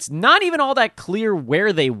 and it's not even all that clear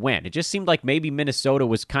where they went. It just seemed like maybe Minnesota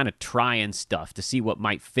was kind of trying stuff to see what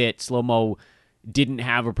might fit. Slow-Mo didn't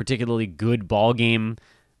have a particularly good ball game.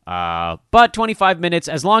 But 25 minutes,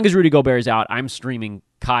 as long as Rudy Gobert is out, I'm streaming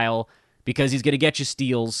Kyle because he's going to get you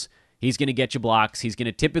steals. He's going to get you blocks. He's going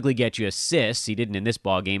to typically get you assists. He didn't in this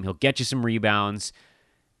ball game. He'll get you some rebounds.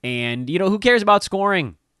 And, who cares about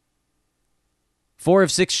scoring? 4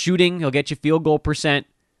 of 6 shooting. He'll get you field goal percent.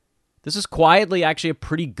 This is quietly actually a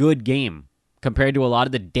pretty good game compared to a lot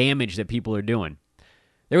of the damage that people are doing.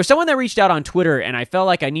 There was someone that reached out on Twitter, and I felt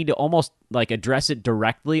like I need to almost address it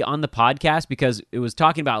directly on the podcast because it was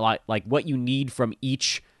talking about what you need from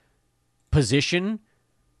each position.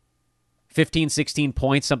 15, 16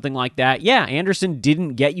 points, something like that. Yeah, Anderson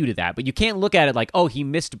didn't get you to that, but you can't look at it he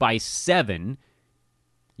missed by 7.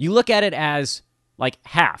 You look at it as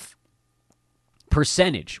half.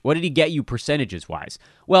 Percentage. What did he get you percentages-wise?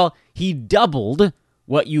 Well, he doubled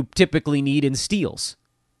what you typically need in steals.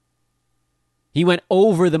 He went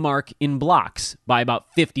over the mark in blocks by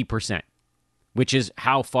about 50%, which is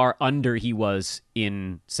how far under he was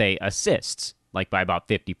in, say, assists, by about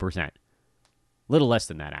 50%. A little less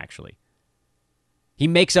than that, actually. He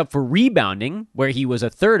makes up for rebounding, where he was a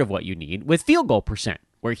third of what you need, with field goal percent,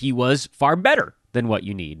 where he was far better than what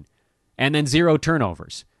you need, and then 0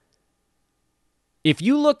 turnovers. If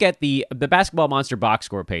you look at the Basketball Monster box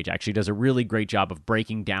score page, actually does a really great job of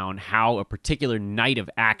breaking down how a particular night of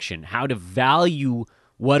action, how to value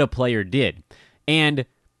what a player did. And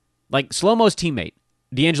Slow-Mo's teammate,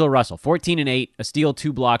 D'Angelo Russell, 14 and 8, a steal,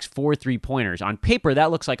 2 blocks, 4 3-pointers. On paper,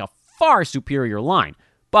 that looks like a far superior line.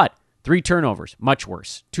 But 3 turnovers, much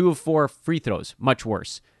worse. 2 of 4 free throws, much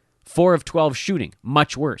worse. 4 of 12 shooting,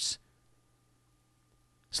 much worse.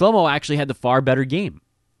 Slow-Mo actually had the far better game.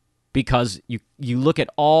 Because you look at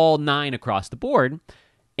all 9 across the board,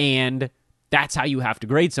 and that's how you have to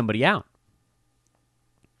grade somebody out.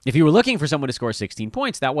 If you were looking for someone to score 16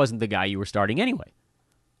 points, that wasn't the guy you were starting anyway.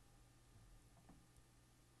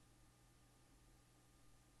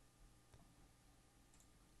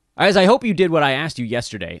 As I hope you did what I asked you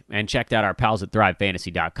yesterday and checked out our pals at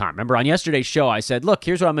ThriveFantasy.com. Remember, on yesterday's show, I said, look,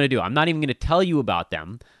 here's what I'm going to do. I'm not even going to tell you about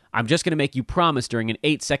them. I'm just going to make you promise during an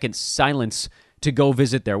 8-second silence to go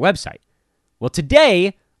visit their website. Well,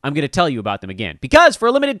 today, I'm going to tell you about them again. Because for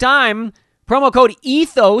a limited time, promo code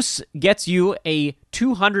ETHOS gets you a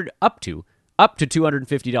up to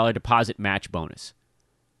 $250 deposit match bonus.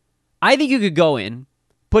 I think you could go in,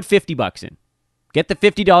 put $50 in, get the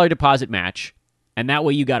 $50 deposit match, and that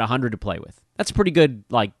way you got $100 to play with. That's a pretty good,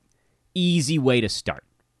 easy way to start.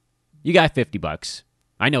 You got $50.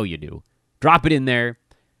 I know you do. Drop it in there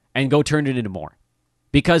and go turn it into more.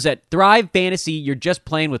 Because at Thrive Fantasy, you're just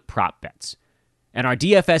playing with prop bets. And our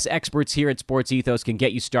DFS experts here at Sports Ethos can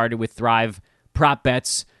get you started with Thrive prop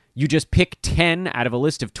bets. You just pick 10 out of a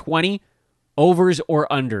list of 20, overs or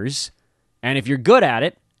unders. And if you're good at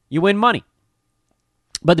it, you win money.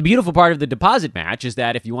 But the beautiful part of the deposit match is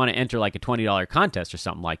that if you want to enter like a $20 contest or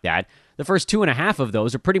something like that, the first 2.5 of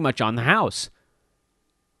those are pretty much on the house.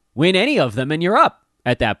 Win any of them and you're up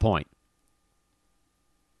at that point.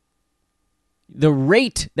 The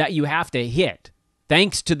rate that you have to hit,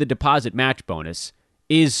 thanks to the deposit match bonus,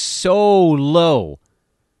 is so low.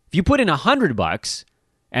 If you put in $100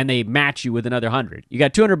 and they match you with another 100, you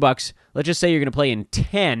got $200. Let's just say you're going to play in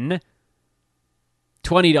 10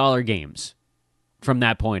 $20 games from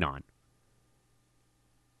that point on.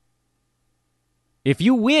 If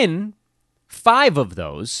you win 5 of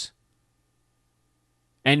those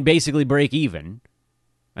and basically break even,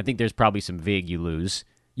 I think there's probably some vig you lose,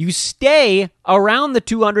 you stay around the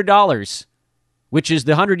 $200, which is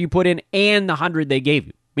the 100 you put in and the 100 they gave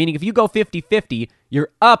you. Meaning if you go 50-50,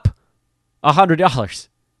 you're up $100.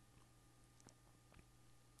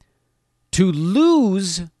 To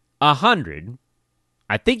lose 100,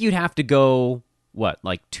 I think you'd have to go,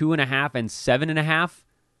 2.5 and 7.5?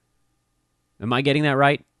 Am I getting that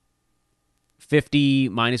right? 50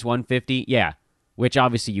 minus 150? Yeah, which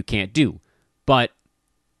obviously you can't do. But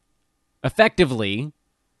effectively,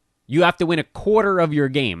 you have to win a quarter of your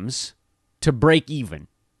games to break even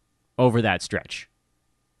over that stretch.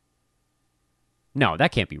 No,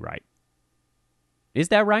 that can't be right. Is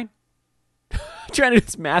that right? I'm trying to do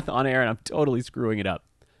this math on air and I'm totally screwing it up.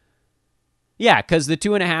 Yeah, because the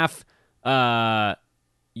 2.5,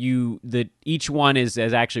 each one is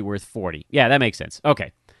actually worth 40. Yeah, that makes sense.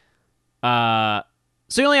 Okay. So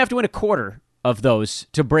you only have to win a quarter of those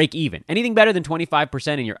to break even. Anything better than 25%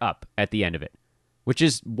 and you're up at the end of it, which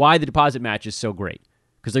is why the deposit match is so great.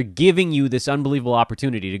 Because they're giving you this unbelievable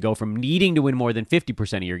opportunity to go from needing to win more than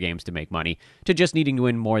 50% of your games to make money to just needing to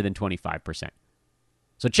win more than 25%.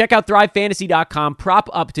 So check out ThriveFantasy.com. Prop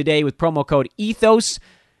up today with promo code ETHOS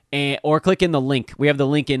or click in the link. We have the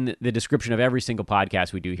link in the description of every single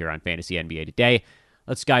podcast we do here on Fantasy NBA Today.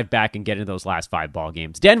 Let's dive back and get into those last 5 ball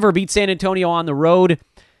games. Denver beat San Antonio on the road.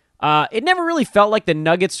 It never really felt like the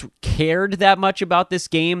Nuggets cared that much about this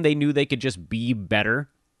game. They knew they could just be better.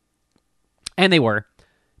 And they were.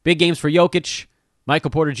 Big games for Jokic, Michael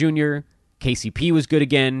Porter Jr., KCP was good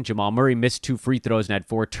again. Jamal Murray missed 2 free throws and had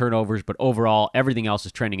 4 turnovers, but overall, everything else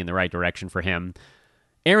is trending in the right direction for him.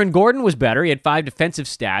 Aaron Gordon was better. He had 5 defensive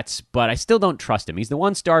stats, but I still don't trust him. He's the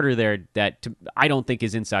one starter there that I don't think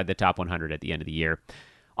is inside the top 100 at the end of the year.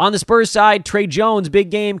 On the Spurs side, Trey Jones, big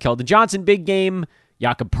game. Keldon Johnson, big game.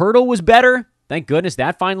 Jakob Poeltl was better. Thank goodness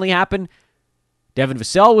that finally happened. Devin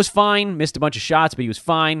Vassell was fine. Missed a bunch of shots, but he was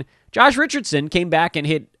fine. Josh Richardson came back and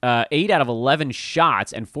hit 8 out of 11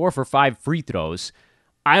 shots and 4 for 5 free throws.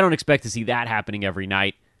 I don't expect to see that happening every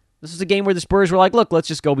night. This is a game where the Spurs were like, look, let's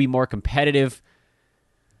just go be more competitive.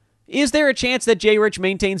 Is there a chance that Jay Rich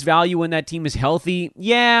maintains value when that team is healthy?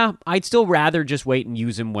 Yeah, I'd still rather just wait and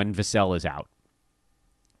use him when Vassell is out.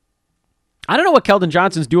 I don't know what Keldon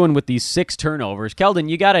Johnson's doing with these 6 turnovers. Keldon,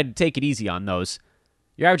 you got to take it easy on those.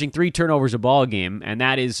 You're averaging 3 turnovers a ball game, and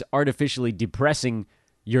that is artificially depressing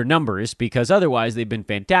your numbers because otherwise they've been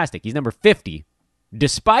fantastic. He's number 50,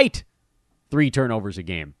 despite 3 turnovers a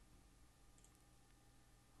game.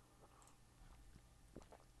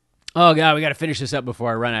 Oh, God, we got to finish this up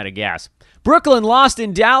before I run out of gas. Brooklyn lost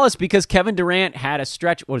in Dallas because Kevin Durant had a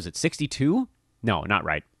stretch, 62? No, not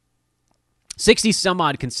right.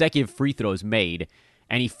 60-some-odd consecutive free throws made,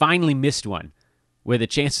 and he finally missed one with a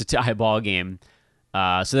chance to tie a ball game.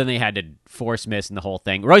 So then they had to force miss and the whole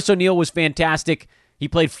thing. Royce O'Neal was fantastic. He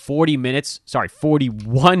played 41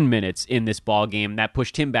 minutes in this ball game. That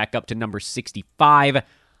pushed him back up to number 65.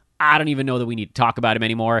 I don't even know that we need to talk about him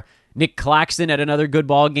anymore. Nick Claxton had another good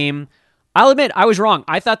ball game. I'll admit, I was wrong.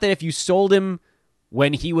 I thought that if you sold him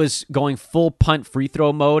when he was going full punt free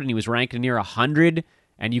throw mode and he was ranked near 100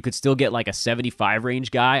 and you could still get like a 75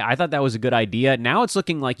 range guy, I thought that was a good idea. Now it's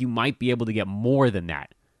looking like you might be able to get more than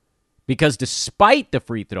that. Because despite the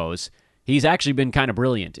free throws, he's actually been kind of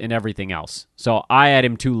brilliant in everything else. So I had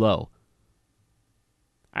him too low.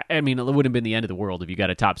 I mean, it wouldn't have been the end of the world if you got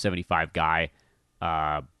a top 75 guy.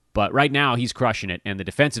 But right now, he's crushing it, and the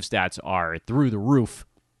defensive stats are through the roof.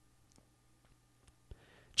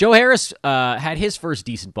 Joe Harris had his first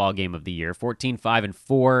decent ball game of the year, 14, 5, and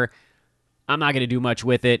 4. I'm not going to do much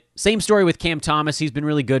with it. Same story with Cam Thomas. He's been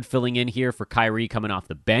really good filling in here for Kyrie coming off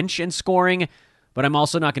the bench and scoring, but I'm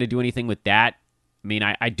also not going to do anything with that. I mean,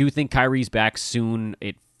 I do think Kyrie's back soon.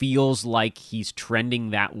 It feels like he's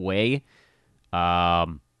trending that way.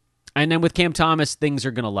 And then with Cam Thomas, things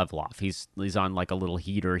are going to level off. He's on like a little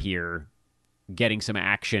heater here, getting some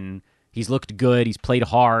action. He's looked good. He's played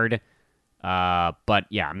hard. But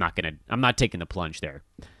yeah, I'm not taking the plunge there.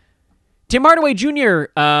 Tim Hardaway Jr.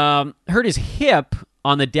 Hurt his hip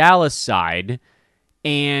on the Dallas side,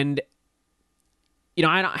 and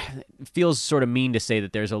it feels sort of mean to say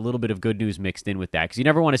that there's a little bit of good news mixed in with that because you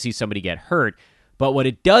never want to see somebody get hurt. But what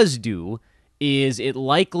it does do is it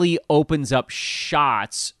likely opens up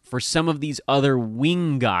shots for some of these other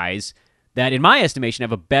wing guys that, in my estimation,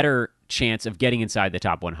 have a better chance of getting inside the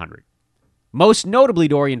top 100. Most notably,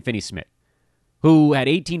 Dorian Finney-Smith, who had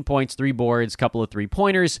 18 points, 3 boards, couple of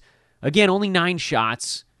 3-pointers. Again, only 9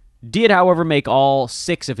 shots. Did, however, make all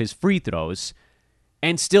 6 of his free throws,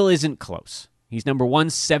 and still isn't close. He's number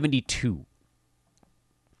 172.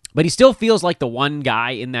 But he still feels like the one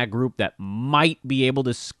guy in that group that might be able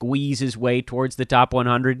to squeeze his way towards the top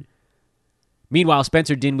 100. Meanwhile,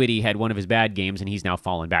 Spencer Dinwiddie had one of his bad games, and he's now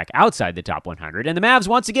fallen back outside the top 100. And the Mavs,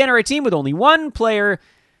 once again, are a team with only one player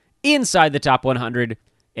inside the top 100,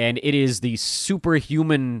 and it is the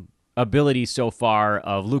superhuman ability so far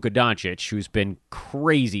of Luka Doncic, who's been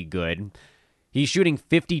crazy good. He's shooting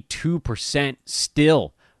 52%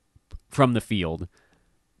 still from the field.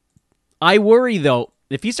 I worry, though,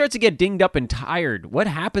 if he starts to get dinged up and tired, what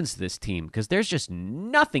happens to this team? Because there's just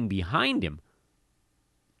nothing behind him.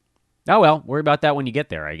 Oh, well, worry about that when you get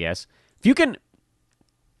there, I guess. If you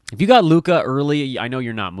got Luka early, I know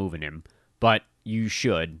you're not moving him, but you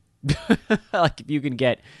should. Like, if you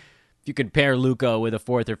can pair Luka with a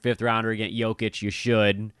 4th or 5th rounder against Jokic, you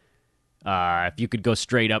should. If you could go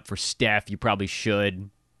straight up for Steph, you probably should.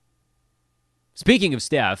 Speaking of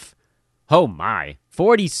Steph, oh my,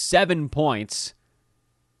 47 points,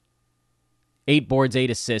 8 boards, 8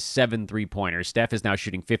 assists, 7 3-pointers. Steph is now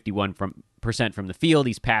shooting 51% from the field.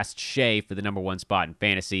 He's passed Shea for the number 1 spot in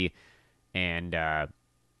fantasy. And,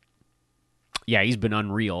 yeah, he's been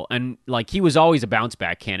unreal. And, like, he was always a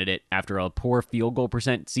bounce-back candidate after a poor field goal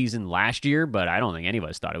percent season last year, but I don't think any of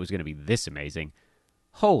us thought it was going to be this amazing.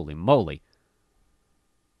 Holy moly.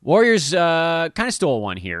 Warriors kind of stole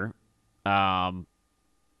one here.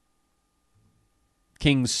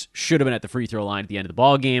 Kings should have been at the free throw line at the end of the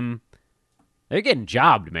ball game. They're getting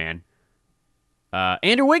jobbed, man.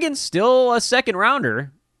 Andrew Wiggins, still a second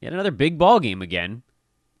rounder. Yet another big ball game again.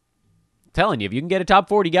 I'm telling you, if you can get a top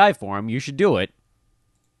 40 guy for him, you should do it.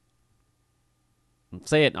 I'll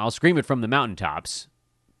say it, I'll scream it from the mountaintops.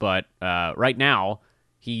 But right now,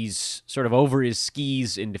 he's sort of over his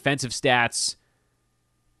skis in defensive stats.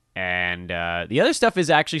 And the other stuff is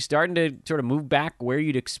actually starting to sort of move back where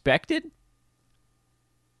you'd expect it.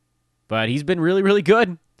 But he's been really, really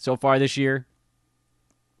good so far this year.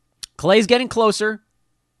 Clay's getting closer.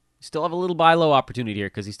 Still have a little buy low opportunity here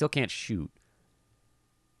because he still can't shoot.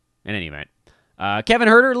 In any event. Kevin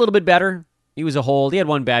Huerter, a little bit better. He was a hold. He had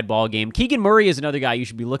one bad ball game. Keegan Murray is another guy you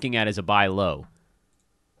should be looking at as a buy low.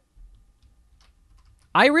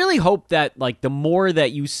 I really hope that, like, the more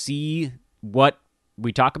that you see what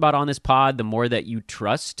we talk about on this pod, the more that you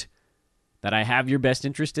trust that I have your best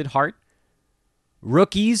interest at heart.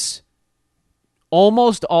 Rookies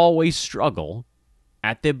almost always struggle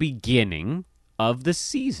at the beginning of the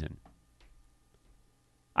season.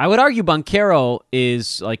 I would argue Banchero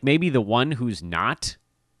is like maybe the one who's not.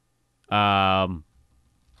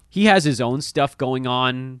 He has his own stuff going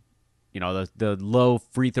on. You know, the low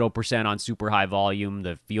free throw percent on super high volume,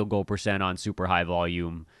 the field goal percent on super high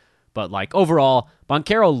volume. But like overall,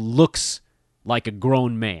 Banchero looks like a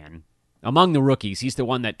grown man. Among the rookies, he's the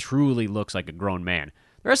one that truly looks like a grown man.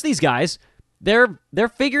 The rest of these guys, they're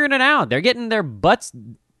figuring it out. They're getting their butts,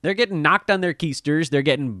 they're getting knocked on their keisters. They're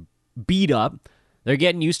getting beat up. They're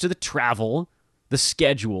getting used to the travel, the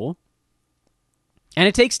schedule. And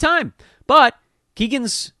it takes time. But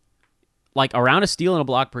Keegan's like around a steal and a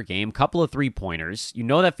block per game, couple of 3-pointers. You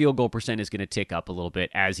know that field goal percent is going to tick up a little bit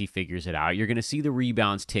as he figures it out. You're going to see the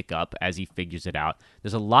rebounds tick up as he figures it out.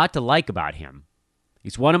 There's a lot to like about him.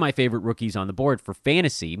 He's one of my favorite rookies on the board for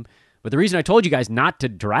fantasy. But the reason I told you guys not to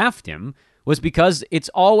draft him was because it's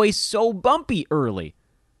always so bumpy early.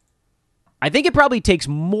 I think it probably takes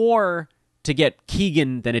more to get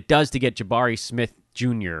Keegan than it does to get Jabari Smith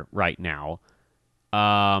Jr. right now.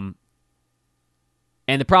 And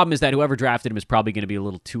the problem is that whoever drafted him is probably going to be a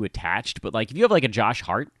little too attached. But like if you have like a Josh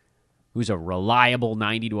Hart, who's a reliable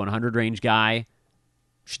 90 to 100 range guy, you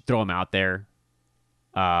should throw him out there.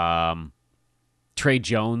 Trey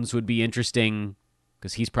Jones would be interesting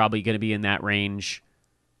because he's probably going to be in that range.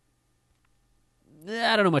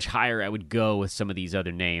 I don't know much higher I would go with some of these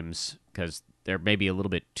other names because they're maybe a little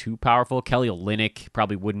bit too powerful. Kelly Olynyk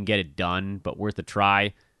probably wouldn't get it done, but worth a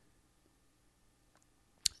try.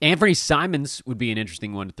 Anthony Simons would be an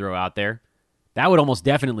interesting one to throw out there. That would almost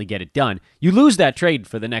definitely get it done. You lose that trade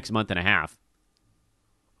for the next month and a half.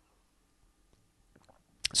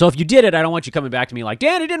 So if you did it, I don't want you coming back to me like,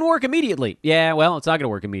 Dan, it didn't work immediately. Yeah, well, it's not going to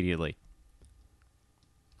work immediately.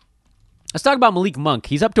 Let's talk about Malik Monk.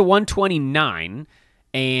 He's up to 129,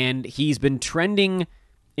 and he's been trending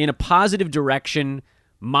in a positive direction.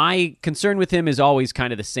 My concern with him is always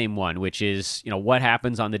kind of the same one, which is, what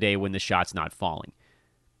happens on the day when the shot's not falling.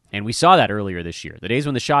 And we saw that earlier this year. The days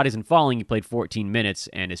when the shot isn't falling, he played 14 minutes,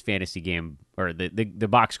 and his fantasy game, or the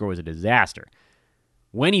box score was a disaster.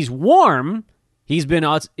 When he's warm, he's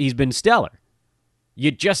been stellar.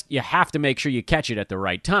 You have to make sure you catch it at the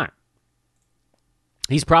right time.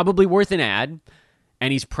 He's probably worth an ad,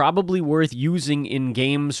 and he's probably worth using in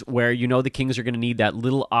games where the Kings are going to need that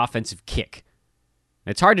little offensive kick.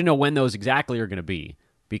 It's hard to know when those exactly are going to be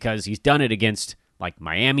because he's done it against like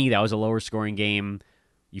Miami. That was a lower scoring game.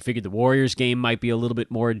 You figured the Warriors game might be a little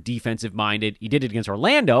bit more defensive-minded. He did it against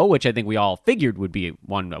Orlando, which I think we all figured would be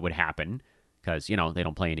one that would happen because, they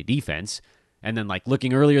don't play any defense. And then, like,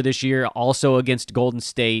 looking earlier this year, also against Golden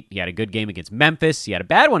State, he had a good game against Memphis. He had a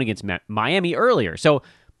bad one against Miami earlier. So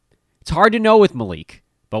it's hard to know with Malik,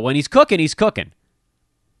 but when he's cooking, he's cooking.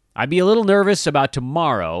 I'd be a little nervous about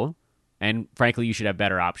tomorrow, and frankly, you should have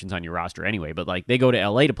better options on your roster anyway. But, like, they go to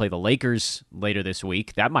L.A. to play the Lakers later this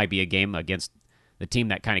week. That might be a game against the team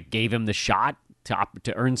that kind of gave him the shot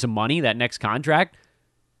to earn some money, that next contract.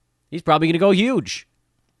 He's probably going to go huge.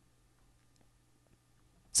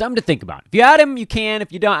 Something to think about. If you had him, you can.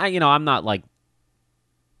 If you don't, I'm not going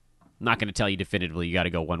to tell you definitively you got to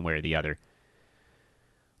go one way or the other.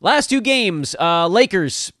 Last two games,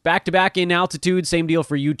 Lakers back-to-back in altitude. Same deal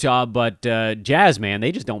for Utah, but Jazz, man,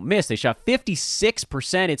 they just don't miss. They shot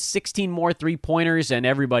 56%. It's 16 more three-pointers, and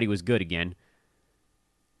everybody was good again.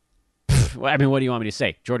 I mean, what do you want me to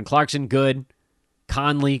say? Jordan Clarkson, good.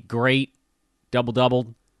 Conley, great.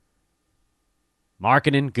 Double-doubled.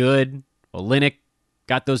 Markkanen, good. Olynyk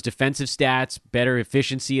got those defensive stats. Better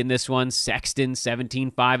efficiency in this one. Sexton,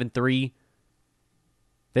 17, 5, and 3.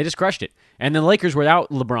 They just crushed it. And the Lakers were without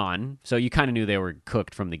LeBron, so you kind of knew they were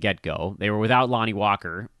cooked from the get-go. They were without Lonnie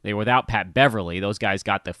Walker. They were without Pat Beverly. Those guys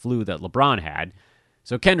got the flu that LeBron had.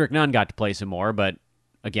 So Kendrick Nunn got to play some more, but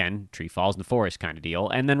again, tree falls in the forest kind of deal.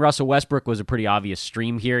 And then Russell Westbrook was a pretty obvious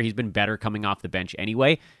stream here. He's been better coming off the bench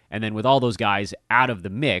anyway. And then with all those guys out of the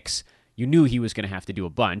mix, you knew he was going to have to do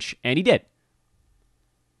a bunch, and he did.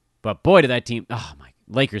 But boy, did that team... Oh, my...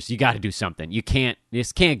 Lakers, you got to do something.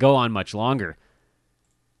 This can't go on much longer.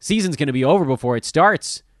 Season's going to be over before it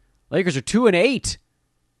starts. Lakers are 2-8.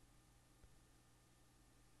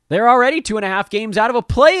 They're already 2.5 games out of a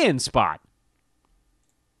play-in spot.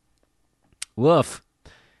 Woof.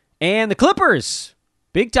 And the Clippers,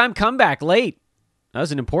 big-time comeback late. That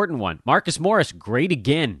was an important one. Marcus Morris, great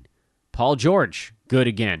again. Paul George, good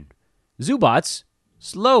again. Zubats,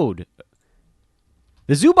 slowed.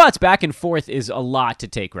 The Zubats back and forth is a lot to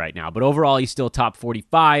take right now, but overall he's still top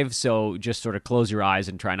 45, so just sort of close your eyes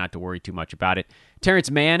and try not to worry too much about it.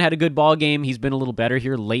 Terrence Mann had a good ball game. He's been a little better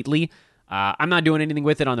here lately. I'm not doing anything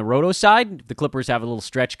with it on the Roto side. The Clippers have a little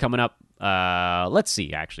stretch coming up. Let's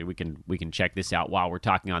see, actually. We can check this out while we're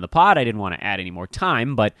talking on the pod. I didn't want to add any more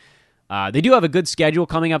time, but they do have a good schedule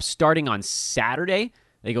coming up starting on Saturday.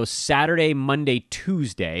 They go Saturday, Monday,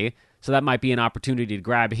 Tuesday. So that might be an opportunity to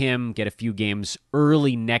grab him, get a few games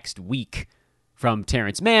early next week from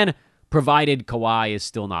Terrence Mann, provided Kawhi is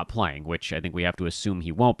still not playing, which I think we have to assume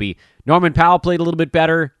he won't be. Norman Powell played a little bit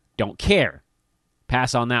better. Don't care.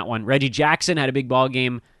 Pass on that one. Reggie Jackson had a big ball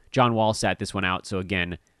game. John Wall sat this one out, so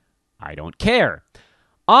again, I don't care.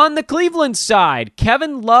 On the Cleveland side,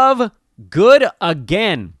 Kevin Love, good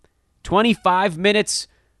again. 25 minutes,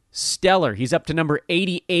 stellar. He's up to number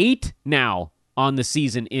 88 now on the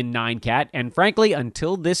season in 9-cat. And frankly,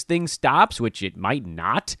 until this thing stops, which it might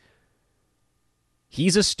not,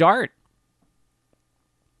 he's a start.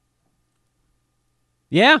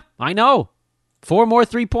 Yeah, I know. 4 more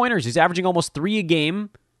three-pointers. He's averaging almost 3 a game.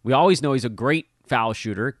 We always know he's a great foul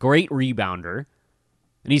shooter, great rebounder.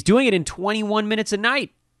 And he's doing it in 21 minutes a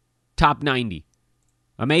night. Top 90.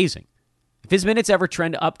 Amazing. If his minutes ever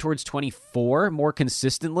trend up towards 24 more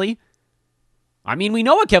consistently, I mean, we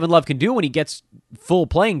know what Kevin Love can do when he gets full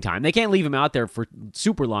playing time. They can't leave him out there for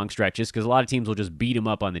super long stretches because a lot of teams will just beat him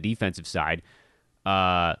up on the defensive side.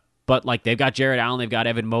 But like they've got Jarrett Allen, they've got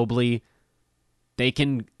Evan Mobley. They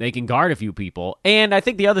can guard a few people. And I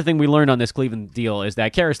think the other thing we learned on this Cleveland deal is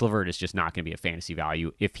that Karis LeVert is just not going to be a fantasy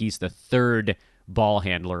value if he's the third ball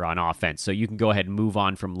handler on offense. So you can go ahead and move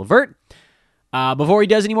on from LeVert before he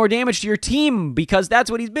does any more damage to your team, because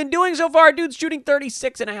that's what he's been doing so far. Dude's shooting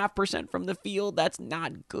 36.5% from the field. That's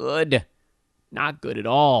not good. Not good at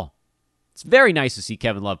all. It's very nice to see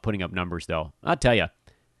Kevin Love putting up numbers, though. I'll tell you.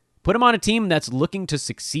 Put him on a team that's looking to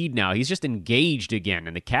succeed now. He's just engaged again,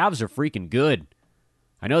 and the Cavs are freaking good.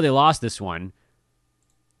 I know they lost this one.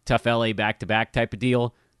 Tough LA back-to-back type of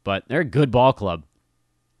deal, but they're a good ball club.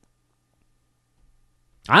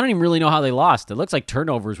 I don't even really know how they lost. It looks like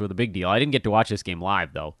turnovers were the big deal. I didn't get to watch this game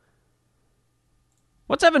live, though.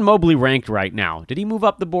 What's Evan Mobley ranked right now? Did he move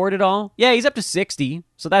up the board at all? Yeah, he's up to 60,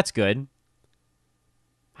 so that's good.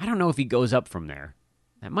 I don't know if he goes up from there.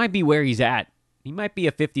 That might be where he's at. He might be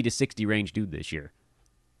a 50 to 60 range dude this year.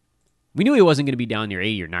 We knew he wasn't going to be down near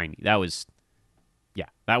 80 or 90. That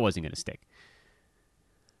wasn't going to stick.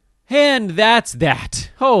 And that's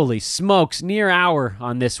that. Holy smokes, near hour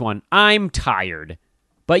on this one. I'm tired.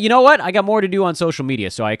 But you know what? I got more to do on social media,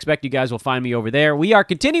 so I expect you guys will find me over there. We are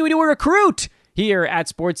continuing to recruit here at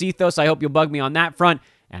Sports Ethos. I hope you'll bug me on that front.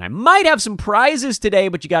 And I might have some prizes today,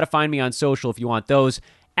 but you got to find me on social if you want those.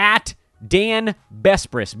 At Dan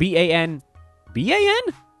Besbris, B-A-N.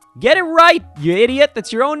 B-A-N? Get it right, you idiot.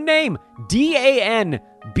 That's your own name. D-A-N-B-E-S-B-R-I-S.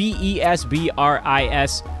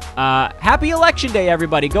 Happy Election Day,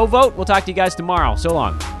 everybody. Go vote. We'll talk to you guys tomorrow. So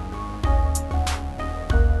long.